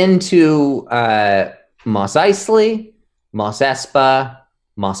we've been to Mos Eisley, Mos Espa,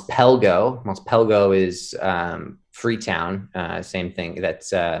 Mos Pelgo. Mos Pelgo is Freetown, same thing. That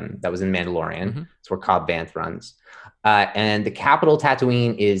was in Mandalorian. Mm-hmm. It's where Cobb Vanth runs. And the capital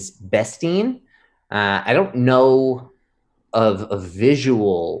Tatooine is Bestine. I don't know of a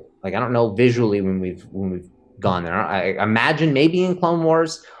visual, like I don't know visually when we've gone there. I imagine maybe in Clone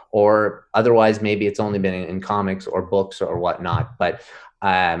Wars, or otherwise maybe it's only been in comics or books or whatnot. But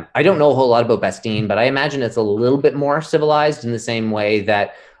I don't know a whole lot about Bastille, but I imagine it's a little bit more civilized in the same way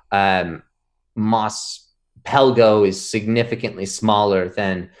that Mos Pelgo is significantly smaller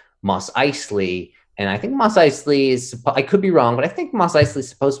than Mos Eisley. And I think Mos Eisley is, I could be wrong, but I think Mos Eisley is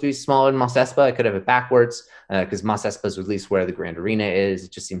supposed to be smaller than Mos Espa. I could have it backwards because Mos Espa is at least where the Grand Arena is.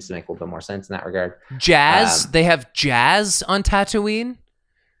 It just seems to make a little bit more sense in that regard. Jazz? They have jazz on Tatooine?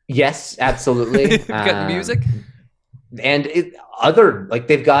 Yes, absolutely. Got music? And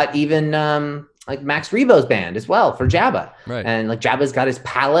they've got even like Max Rebo's band as well for Jabba. Right. And like Jabba's got his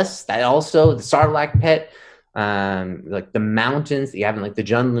palace, that also, the Sarlacc pit. Like the mountains that you have in like the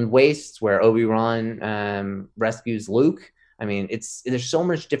Jundland Wastes where Obi-Wan rescues Luke. I mean, there's so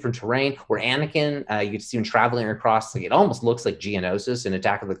much different terrain where Anakin, you get to see him traveling across, like it almost looks like Geonosis in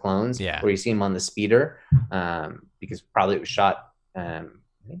Attack of the Clones, where you see him on the speeder, because probably it was shot, I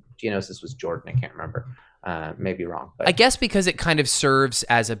think Geonosis was Jordan, I can't remember, maybe wrong. But I guess because it kind of serves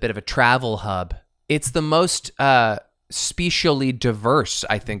as a bit of a travel hub. It's the most spatially diverse,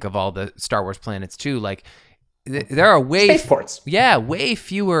 I think, of all the Star Wars planets too. Like, there are spaceports. Way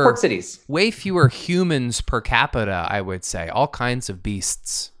fewer port cities. Way fewer humans per capita, I would say. All kinds of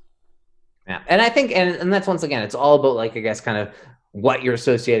beasts. Yeah, and I think, and that's once again, it's all about like I guess kind of what you're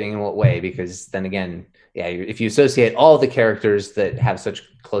associating in what way. Because then again, if you associate all the characters that have such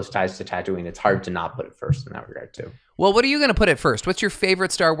close ties to Tatooine, it's hard to not put it first in that regard too. Well, what are you going to put it first? What's your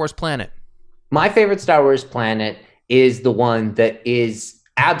favorite Star Wars planet? My favorite Star Wars planet is the one that is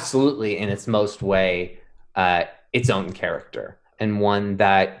absolutely in its most way its own character, and one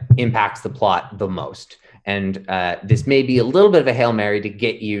that impacts the plot the most. And this may be a little bit of a Hail Mary to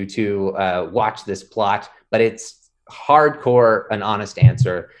get you to watch this plot, but it's hardcore an honest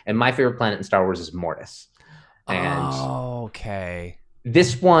answer. And my favorite planet in Star Wars is Mortis. And okay.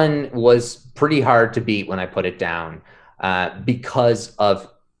 This one was pretty hard to beat when I put it down because of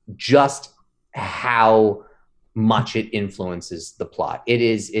just how much it influences the plot. It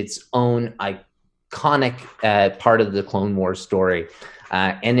is its own iconic part of the Clone Wars story.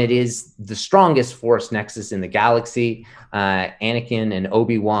 And it is the strongest Force nexus in the galaxy. Anakin and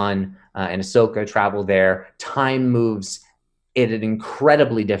Obi-Wan and Ahsoka travel there. Time moves at an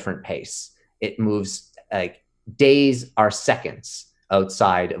incredibly different pace. It moves like days are seconds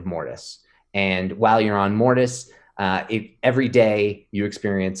outside of Mortis. And while you're on Mortis, every day you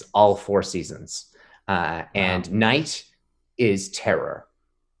experience all 4 seasons. And night is terror.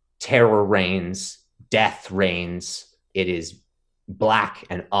 Terror reigns. Death reigns. It is black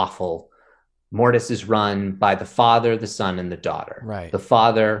and awful. Mortis is run by the Father, the Son, and the Daughter. Right. The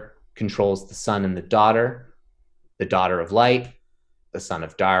Father controls the Son and the Daughter of light, the Son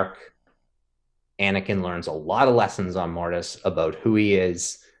of dark. Anakin learns a lot of lessons on Mortis about who he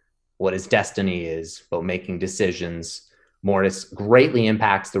is, what his destiny is, about making decisions. Mortis greatly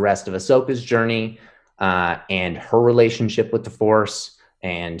impacts the rest of Ahsoka's journey and her relationship with the Force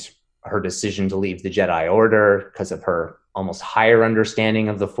and her decision to leave the Jedi Order because of her almost higher understanding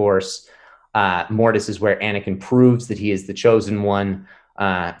of the Force. Mortis is where Anakin proves that he is the chosen one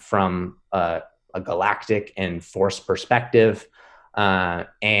from a galactic and Force perspective.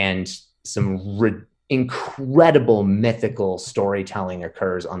 And some incredible mythical storytelling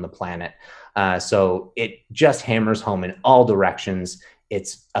occurs on the planet. So it just hammers home in all directions.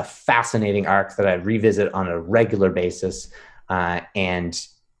 It's a fascinating arc that I revisit on a regular basis. And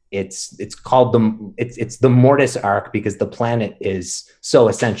it's called the Mortis arc because the planet is so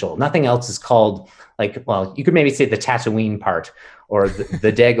essential. Nothing else is called, like, well, you could maybe say the Tatooine part or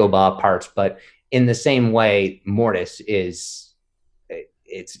the Dagobah part, but in the same way, Mortis is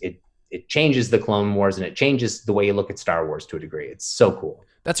it changes the Clone Wars and it changes the way you look at Star Wars to a degree. It's so cool.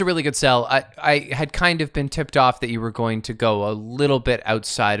 That's a really good sell. I had kind of been tipped off that you were going to go a little bit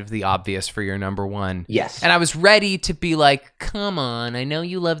outside of the obvious for your number one. Yes. And I was ready to be like, come on, I know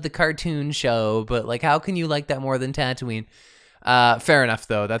you love the cartoon show, but like, how can you like that more than Tatooine? Fair enough,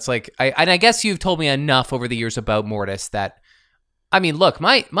 though. That's like, I guess you've told me enough over the years about Mortis that, I mean, look,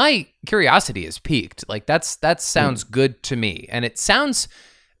 my curiosity is piqued. Like that sounds good to me. And it sounds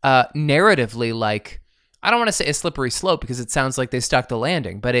narratively like, I don't want to say a slippery slope because it sounds like they stuck the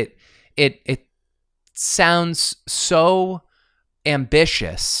landing, but it sounds so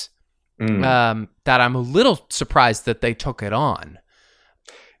ambitious that I'm a little surprised that they took it on.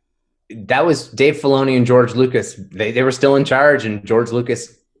 That was Dave Filoni and George Lucas. They were still in charge, and George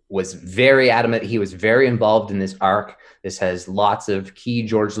Lucas was very adamant. He was very involved in this arc. This has lots of key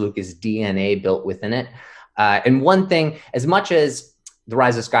George Lucas DNA built within it. And one thing, as much as The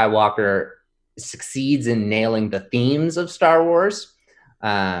Rise of Skywalker succeeds in nailing the themes of Star Wars,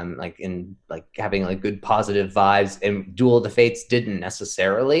 like having like good positive vibes, and Duel of the Fates didn't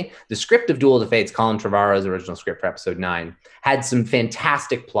necessarily. The script of Duel of the Fates, Colin Trevorrow's original script for Episode 9, had some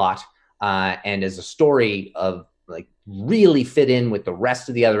fantastic plot, and as a story of like really fit in with the rest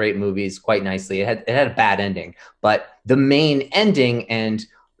of the other 8 movies quite nicely. It had a bad ending, but the main ending and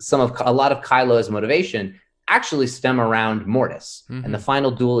a lot of Kylo's motivation actually stem around Mortis. Mm-hmm. And the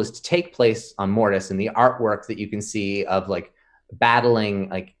final duel is to take place on Mortis, and the artwork that you can see of like battling,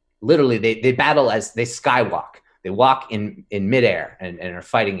 like literally they battle as they skywalk. They walk in midair and are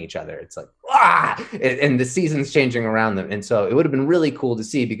fighting each other. It's like, and the season's changing around them. And so it would have been really cool to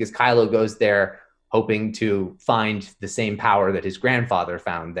see, because Kylo goes there hoping to find the same power that his grandfather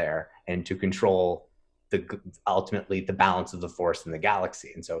found there, and to control ultimately the balance of the Force in the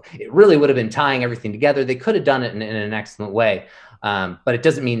galaxy. And so it really would have been tying everything together. They could have done it in an excellent way, but it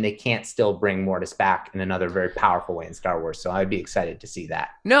doesn't mean they can't still bring Mortis back in another very powerful way in Star Wars. So I'd be excited to see that.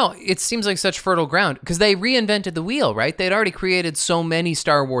 No, it seems like such fertile ground, because they reinvented the wheel, right? They'd already created so many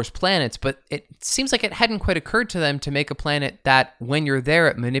Star Wars planets, but it seems like it hadn't quite occurred to them to make a planet that when you're there,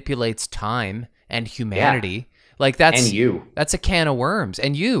 it manipulates time and humanity. Yeah. Like that's a can of worms,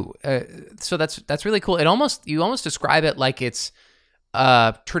 and so that's really cool. You almost describe it like it's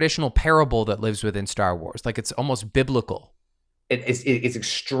a traditional parable that lives within Star Wars. Like it's almost biblical. It's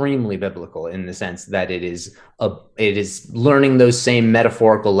extremely biblical in the sense that it is learning those same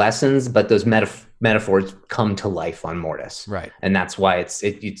metaphorical lessons, but those metaphors come to life on Mortis, right? And that's why it's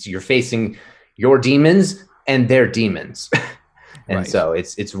you're facing your demons and their demons. And right. So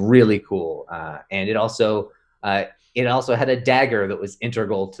it's really cool, and it also had a dagger that was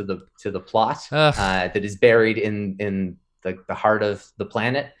integral to the plot, that is buried in the heart of the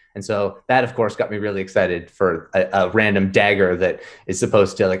planet, and so that of course got me really excited for a random dagger that is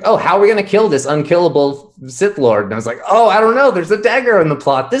supposed to like, oh, how are we going to kill this unkillable Sith Lord? And I was like, oh, I don't know, there's a dagger in the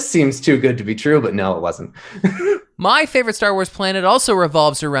plot. This seems too good to be true, but no, it wasn't. My favorite Star Wars planet also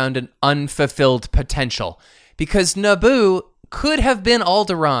revolves around an unfulfilled potential, because Naboo could have been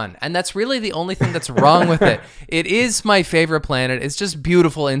Alderaan, and that's really the only thing that's wrong with it. It is my favorite planet. It's just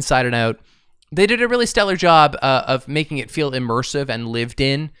beautiful inside and out. They did a really stellar job of making it feel immersive and lived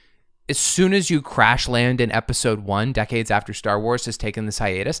in. As soon as you crash land in Episode 1, decades after Star Wars has taken this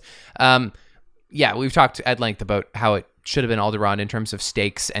hiatus, we've talked at length about how it should have been Alderaan in terms of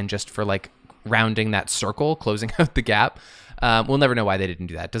stakes and just for like rounding that circle, closing out the gap. We'll never know why they didn't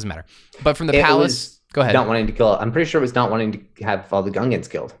do that. It doesn't matter. But from the palace... Go ahead. Not wanting to kill. I'm pretty sure it was not wanting to have all the Gungans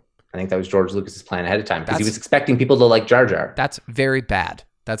killed. I think that was George Lucas's plan ahead of time, because he was expecting people to like Jar Jar. That's very bad.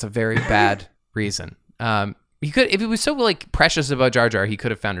 That's a very bad reason. He could, if he was so like precious about Jar Jar, he could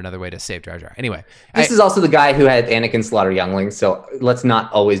have found another way to save Jar Jar. Anyway, this is also the guy who had Anakin slaughter younglings, so let's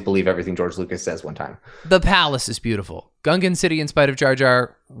not always believe everything George Lucas says one time. The palace is beautiful. Gungan City, in spite of Jar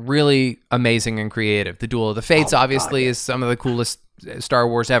Jar, really amazing and creative. The Duel of the Fates, obviously, is some of the coolest Star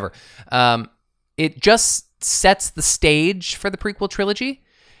Wars ever. It just sets the stage for the prequel trilogy,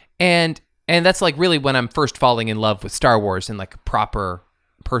 and that's like really when I'm first falling in love with Star Wars in like a proper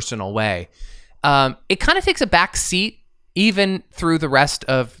personal way. It kind of takes a back seat even through the rest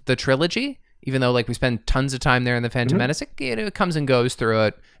of the trilogy, even though like we spend tons of time there in the Phantom Menace. It comes and goes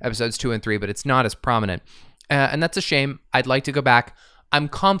throughout episodes 2 and 3, but it's not as prominent, and that's a shame. I'd like to go back. I'm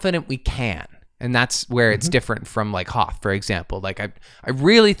confident we can. And that's where it's different from like Hoth, for example. Like I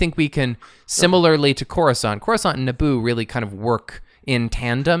really think we can, similarly to Coruscant and Naboo really kind of work in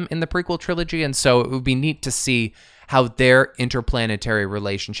tandem in the prequel trilogy. And so it would be neat to see how their interplanetary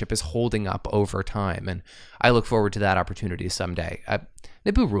relationship is holding up over time. And I look forward to that opportunity someday.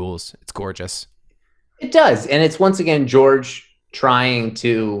 Naboo rules. It's gorgeous. It does. And it's once again George trying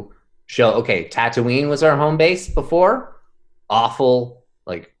to show, okay, Tatooine was our home base before. Awful,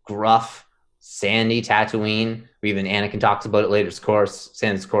 like gruff, sandy Tatooine. Even Anakin talks about it later.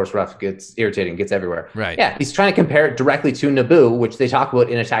 Sands course rough, gets irritating, gets everywhere. Right. Yeah, he's trying to compare it directly to Naboo, which they talk about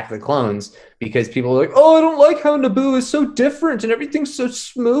in Attack of the Clones, because people are like, oh, I don't like how Naboo is so different and everything's so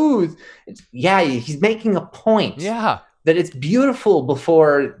smooth. He's making a point. Yeah. That it's beautiful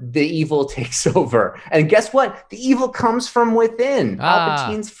before the evil takes over. And guess what? The evil comes from within.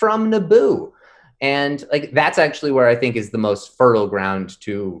 Palpatine's from Naboo. And like that's actually where I think is the most fertile ground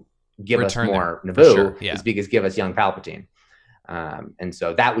to give Return us more there, Naboo, yeah. is because give us young Palpatine. And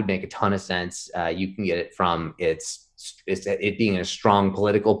so that would make a ton of sense. You can get it from it being in a strong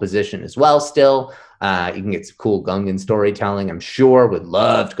political position as well still. You can get some cool Gungan storytelling, I'm sure. Would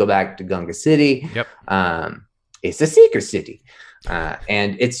love to go back to Gunga City. Yep. It's a secret city.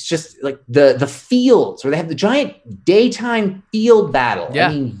 And it's just like the fields where they have the giant daytime field battle. Yeah.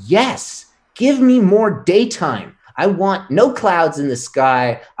 I mean, yes, give me more daytime. I want no clouds in the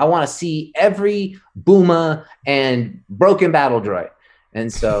sky. I want to see every Booma and broken battle droid.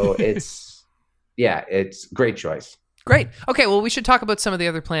 And so it's great choice. Great. Okay, well, we should talk about some of the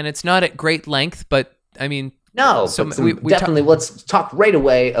other planets, not at great length, but I mean, No, So but we definitely let's talk right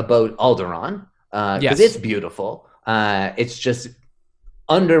away about Alderaan, because Yes. it's beautiful. It's just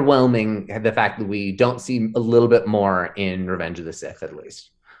underwhelming the fact that we don't see a little bit more in Revenge of the Sith, at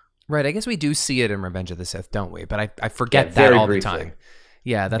least. right, I guess we do see it in Revenge of the Sith, don't we? But I forget Yeah, that very all briefly. the time.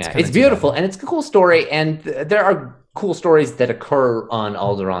 Yeah, that's Yeah, kind it's beautiful and it's a cool story, and there are cool stories that occur on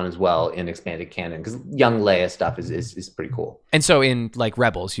Alderaan as well in expanded canon, because young Leia stuff is pretty cool. And so in like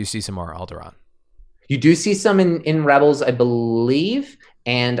Rebels, you see some more Alderaan. You do see some in Rebels, I believe,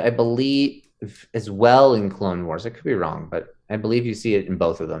 and I believe as well in Clone Wars. I could be wrong, but I believe you see it in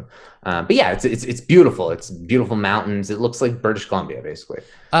both of them. But yeah, it's beautiful. It's beautiful mountains. It looks like British Columbia, basically.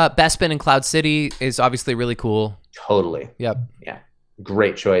 Bespin in Cloud City is obviously really cool. Totally. Yep. Yeah,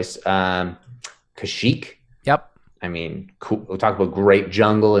 great choice. Kashyyyk. Yep. I mean, cool. We'll talk about great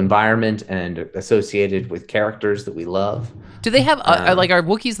jungle environment and associated with characters that we love. Do they have like are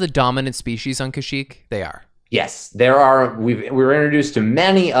Wookiees the dominant species on Kashyyyk? They are. Yes, there are. We were introduced to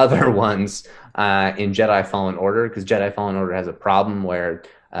many other ones in Jedi Fallen Order, because Jedi Fallen Order has a problem where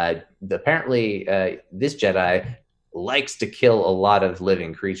apparently this Jedi likes to kill a lot of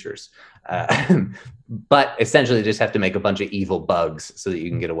living creatures. But essentially they just have to make a bunch of evil bugs so that you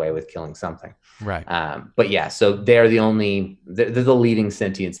can get away with killing something. Right. But yeah, so they're the leading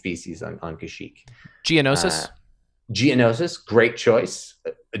sentient species on Kashyyyk. Geonosis? Geonosis, great choice.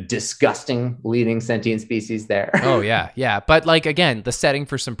 A disgusting leading sentient species there. Oh yeah. But like again, the setting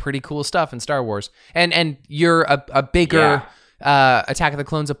for some pretty cool stuff in Star Wars. And you're a bigger Attack of the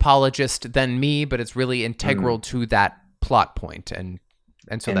Clones apologist than me, but it's really integral to that plot point, and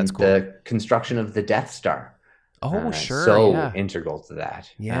so that's cool. The construction of the Death Star. Oh sure. So yeah. integral to that.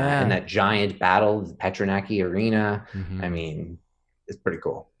 Yeah. And that giant battle, the Petronaki Arena. Mhm. I mean, it's pretty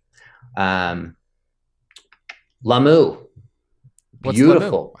cool. Lamu. What's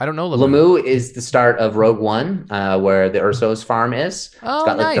Beautiful. Lamu? I don't know Lamu is the start of Rogue One, where the Ursos farm is. Oh, It's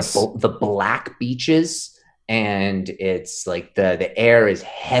got like nice. the black beaches, and it's like the air is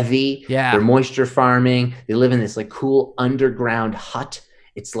heavy. Yeah. They're moisture farming. They live in this like cool underground hut.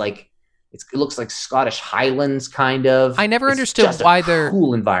 It's like it looks like Scottish Highlands kind of. I never It's understood just a why they're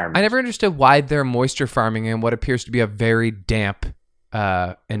cool environment. I never understood why they're moisture farming in what appears to be a very damp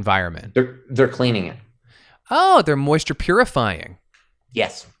environment. They're cleaning it. Oh, they're moisture purifying.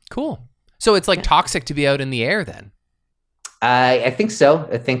 Yes. Cool. So it's like toxic to be out in the air then. I think so.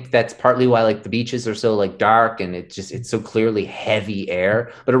 I think that's partly why like the beaches are so like dark, and it's so clearly heavy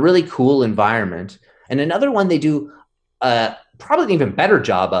air, but a really cool environment. And another one they do probably an even better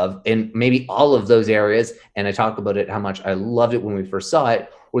job of in maybe all of those areas, and I talk about it how much I loved it when we first saw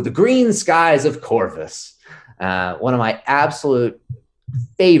it, were the green skies of Corvus. One of my absolute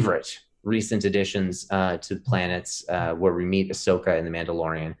favorite recent additions to planets, where we meet Ahsoka and the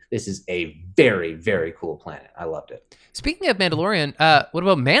Mandalorian. This is a very, very cool planet. I loved it. Speaking of Mandalorian, what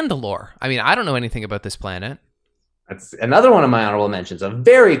about Mandalore? I mean, I don't know anything about this planet. That's another one of my honorable mentions. A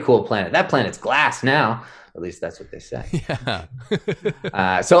very cool planet. That planet's glass now. At least that's what they say.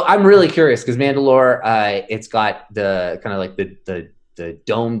 Yeah. So I'm really curious because Mandalore, it's got the kind of like the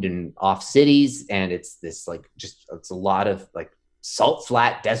domed and off cities, and it's this like it's a lot of like salt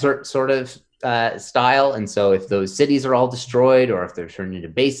flat desert sort of style. And so if those cities are all destroyed or if they're turned into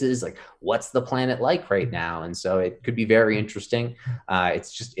bases, like what's the planet like right now? And so it could be very interesting.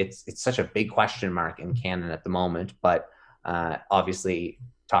 It's such a big question mark in canon at the moment, but obviously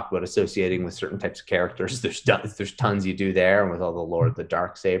talk about associating with certain types of characters. There's tons you do there, and with all the lore of the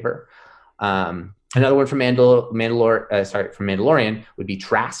Darksaber. Another one from Mandalorian would be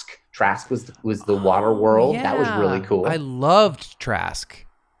Trask. Trask was the water world. Yeah. That was really cool. I loved Trask.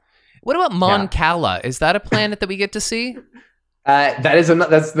 What about Mon Cala? Is that a planet that we get to see? That's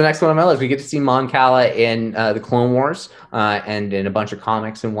the next one on my list. We get to see Mon Cala in the Clone Wars and in a bunch of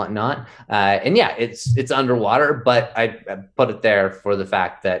comics and whatnot. And yeah, it's underwater, but I put it there for the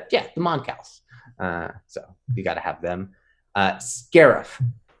fact that the Mon Cals. So you got to have them. Scarif.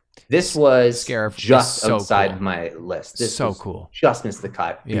 This was Scarif just is so outside cool. of my list. This So was cool. Just missed the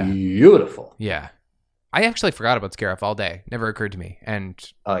cut. Yeah. Beautiful. Yeah. I actually forgot about Scarif all day. Never occurred to me. And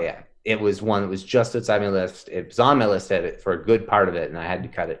Oh yeah. It was one that was just outside my list. It was on my list for a good part of it, and I had to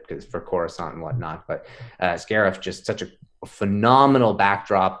cut it because for Coruscant and whatnot. But Scarif, just such a phenomenal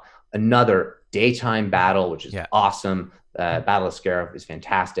backdrop. Another daytime battle, which is awesome. Battle of Scarif is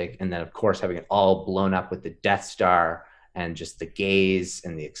fantastic. And then, of course, having it all blown up with the Death Star and just the gaze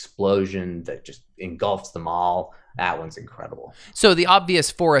and the explosion that just engulfs them all. That one's incredible. So the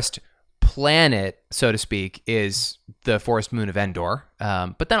obvious forest planet, so to speak, is the forest moon of Endor,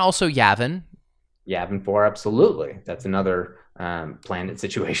 but then also Yavin. Yavin 4, absolutely. That's another planet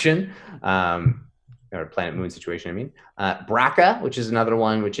situation, or planet moon situation, I mean. Braca, which is another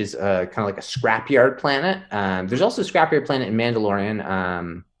one, which is kind of like a scrapyard planet. There's also a scrapyard planet in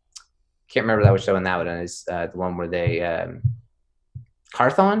Mandalorian. Can't remember that which one that one is. The one where they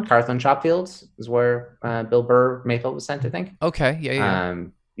Carthon Shopfields is where Bill Burr Mayfield was sent, I think. Okay,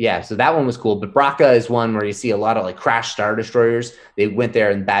 yeah. So that one was cool. But Braca is one where you see a lot of like crashed Star Destroyers. They went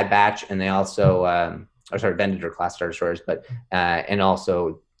there in Bad Batch, and they also, Venator class Star Destroyers, but and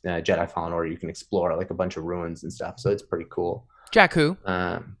also Jedi Fallen Order. You can explore like a bunch of ruins and stuff. So it's pretty cool. Jakku,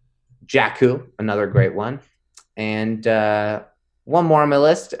 another great one, and one more on my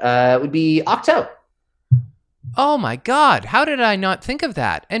list would be Octo. Oh my God! How did I not think of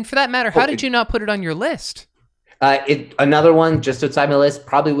that? And for that matter, how did you not put it on your list? Another one just outside my list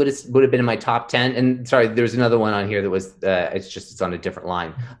probably would have been in my top 10. And sorry, there's another one on here that was it's on a different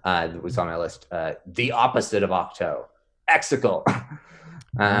line that was on my list. The opposite of Octo, Exegol.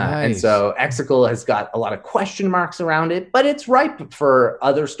 Nice. And so Exegol has got a lot of question marks around it, but it's ripe for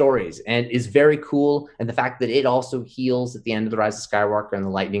other stories and is very cool. And the fact that it also heals at the end of the Rise of Skywalker and the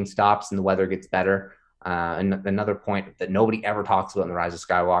lightning stops and the weather gets better. And another point that nobody ever talks about in the Rise of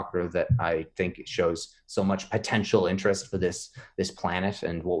Skywalker that I think it shows so much potential interest for this planet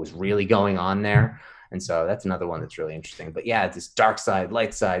and what was really going on there. And so that's another one that's really interesting. But yeah, this dark side,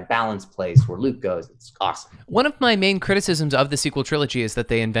 light side, balanced place where Luke goes. It's awesome. One of my main criticisms of the sequel trilogy is that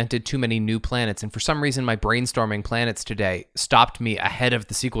they invented too many new planets. And for some reason, my brainstorming planets today stopped me ahead of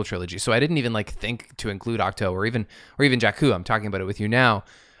the sequel trilogy. So I didn't even think to include Octo or even Jakku. I'm talking about it with you now.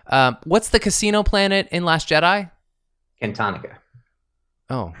 What's the casino planet in Last Jedi? Cantonica.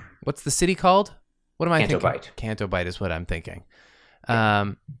 Oh, what's the city called? What am I thinking? Canto Bight is what I'm thinking.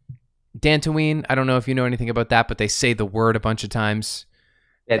 Dantooine, I don't know if you know anything about that, but they say the word a bunch of times.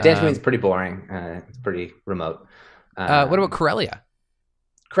 Yeah, Dantooine's pretty boring. It's pretty remote. What about Corellia?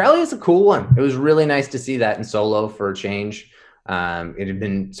 Corellia is a cool one. It was really nice to see that in Solo for a change. It had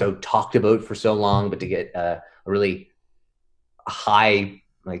been so talked about for so long, but to get a really high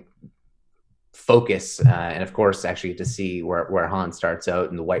focus and of course actually to see where Han starts out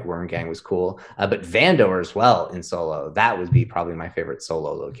and the White Worm Gang was cool, but Vandor as well in Solo, that would be probably my favorite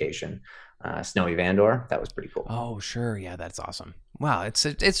Solo location. Snowy Vandor, that was pretty cool. Oh sure, yeah, that's awesome. Wow, it's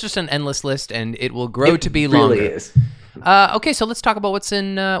just an endless list and it will grow to be longer. Really is. Okay, so let's talk about what's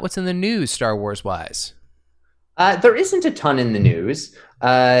in the news Star Wars wise. There isn't a ton in the news.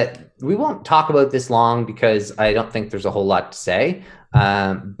 We won't talk about this long because I don't think there's a whole lot to say.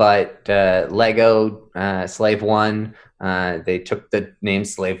 But Lego Slave One, they took the name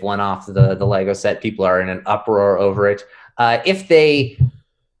Slave One off the Lego set. People are in an uproar over it. If they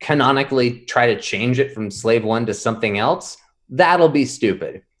canonically try to change it from Slave One to something else, that'll be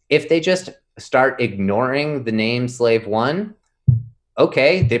stupid. If they just start ignoring the name Slave One,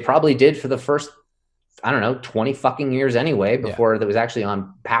 okay, they probably did for the first 20 fucking years anyway, before that was actually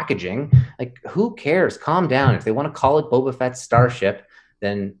on packaging. Like, who cares? Calm down. If they want to call it Boba Fett's Starship,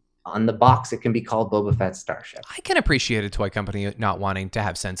 then on the box it can be called Boba Fett's Starship. I can appreciate a toy company not wanting to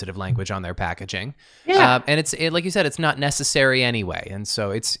have sensitive language on their packaging. Yeah. And it's like you said, it's not necessary anyway. And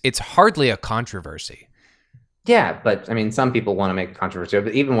so it's hardly a controversy. Yeah, but I mean, some people want to make a controversy.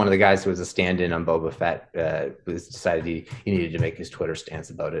 But even one of the guys who was a stand-in on Boba Fett decided he needed to make his Twitter stance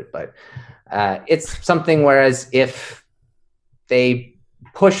about it. But it's something. Whereas if they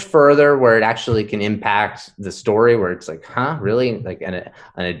push further, where it actually can impact the story, where it's like, huh, really? Like, and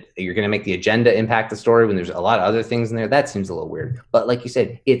you're going to make the agenda impact the story when there's a lot of other things in there. That seems a little weird. But like you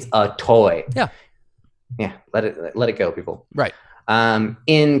said, it's a toy. Yeah. Let it go, people. Right.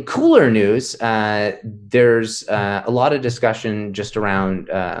 In cooler news, there's a lot of discussion just around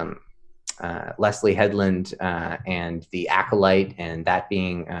Leslie Headland and the Acolyte, and that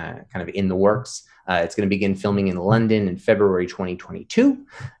being kind of in the works. It's going to begin filming in London in February 2022.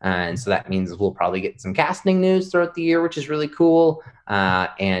 And so that means we'll probably get some casting news throughout the year, which is really cool.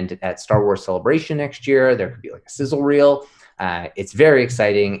 And at Star Wars Celebration next year, there could be like a sizzle reel. It's very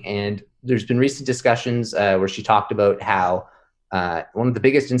exciting. And there's been recent discussions where she talked about how one of the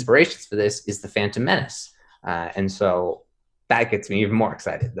biggest inspirations for this is the Phantom Menace. And so that gets me even more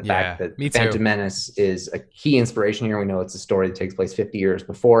excited. The fact that Phantom Menace is a key inspiration here. We know it's a story that takes place 50 years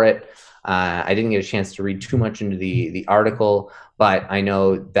before it. I didn't get a chance to read too much into the article, but I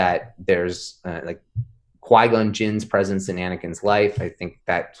know that there's Qui-Gon Jinn's presence in Anakin's life. I think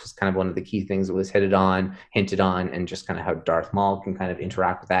that was kind of one of the key things that was hinted on, and just kind of how Darth Maul can kind of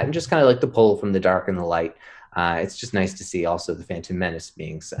interact with that, and just kind of like the pull from the dark and the light. It's just nice to see also the Phantom Menace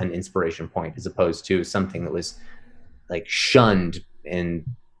being an inspiration point, as opposed to something that was like shunned in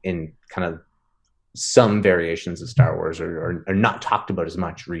kind of some variations of Star Wars, or not talked about as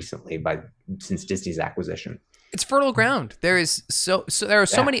much recently since Disney's acquisition. It's fertile ground. There are so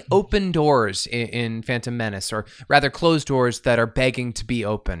many open doors in Phantom Menace, or rather closed doors that are begging to be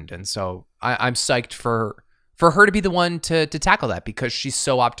opened. And so I'm psyched for her to be the one to tackle that, because she's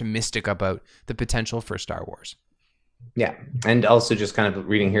so optimistic about the potential for Star Wars. Yeah, and also just kind of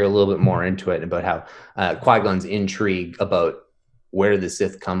reading here a little bit more into it about how Qui-Gon's intrigue about where did the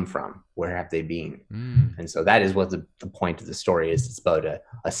Sith come from? Where have they been? And so that is what the point of the story is. It's about a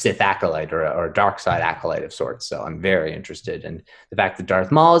Sith acolyte or a dark side acolyte of sorts. So I'm very interested. And the fact that Darth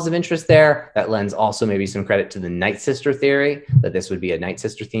Maul is of interest there, that lends also maybe some credit to the Night Sister theory, that this would be a Night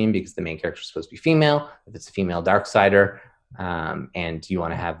Sister theme because the main character is supposed to be female. If it's a female Darksider, and you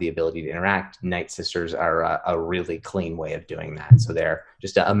want to have the ability to interact, Night Sisters are a really clean way of doing that. So they're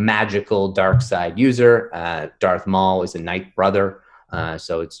just a magical dark side user. Darth Maul is a Night brother.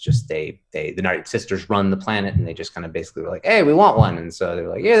 So it's just the Night Sisters run the planet, and they just kind of basically were like, hey, we want one. And so they were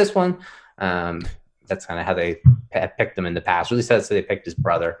like, yeah, this one. That's kind of how they picked them in the past. Or at least that's how they picked his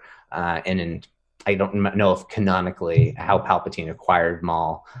brother. And I don't know if canonically how Palpatine acquired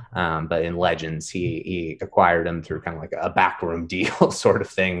Maul, but in Legends, he acquired him through kind of like a backroom deal sort of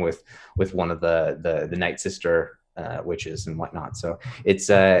thing with one of the Night Sister witches and whatnot. So it's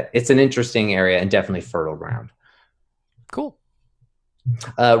an interesting area and definitely fertile ground. Cool.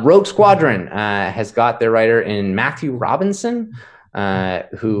 Rogue Squadron has got their writer in Matthew Robinson,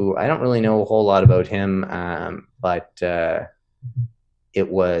 who I don't really know a whole lot about him, but it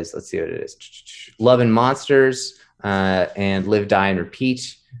was, let's see what it is, Love and Monsters and Live, Die, and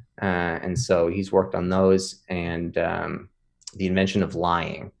Repeat. And so he's worked on those, and The Invention of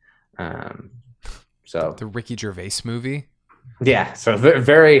Lying. So the Ricky Gervais movie. Yeah, so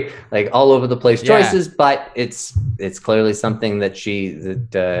very like all over the place choices, but it's clearly something that she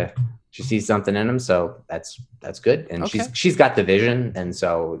sees something in him, so that's good, and okay. she's got the vision, and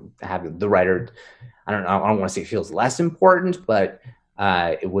so having the writer, I don't want to say it feels less important, but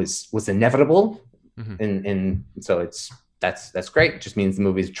it was inevitable, and so that's great. It just means the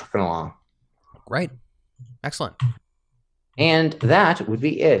movie's trucking along. Great, excellent. And that would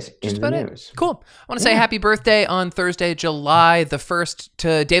be it in the news. Cool. I want to say happy birthday on Thursday, July the 1st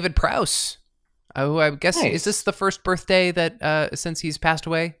to David Prowse. Who I guess, nice. Is this the first birthday that since he's passed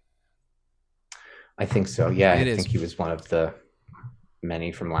away? I think so. Yeah, I think he was one of the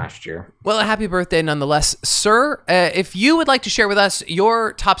many from last year. Well, a happy birthday nonetheless, sir. If you would like to share with us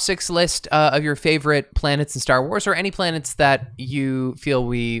your top 6 list of your favorite planets in Star Wars, or any planets that you feel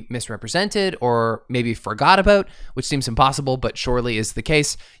we misrepresented or maybe forgot about, which seems impossible, but surely is the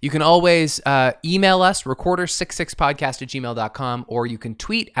case, you can always email us, recorder66podcast@gmail.com, or you can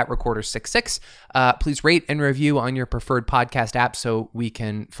tweet at recorder66. Please rate and review on your preferred podcast app so we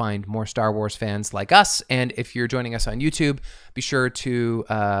can find more Star Wars fans like us. And if you're joining us on YouTube, be sure to,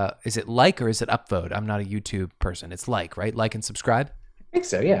 is it like or is it upvote? I'm not a YouTube person. It's like, right? Like and subscribe? I think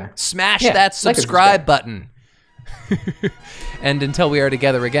so, yeah. Smash that subscribe button. And until we are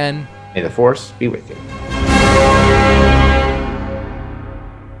together again, may the Force be with you.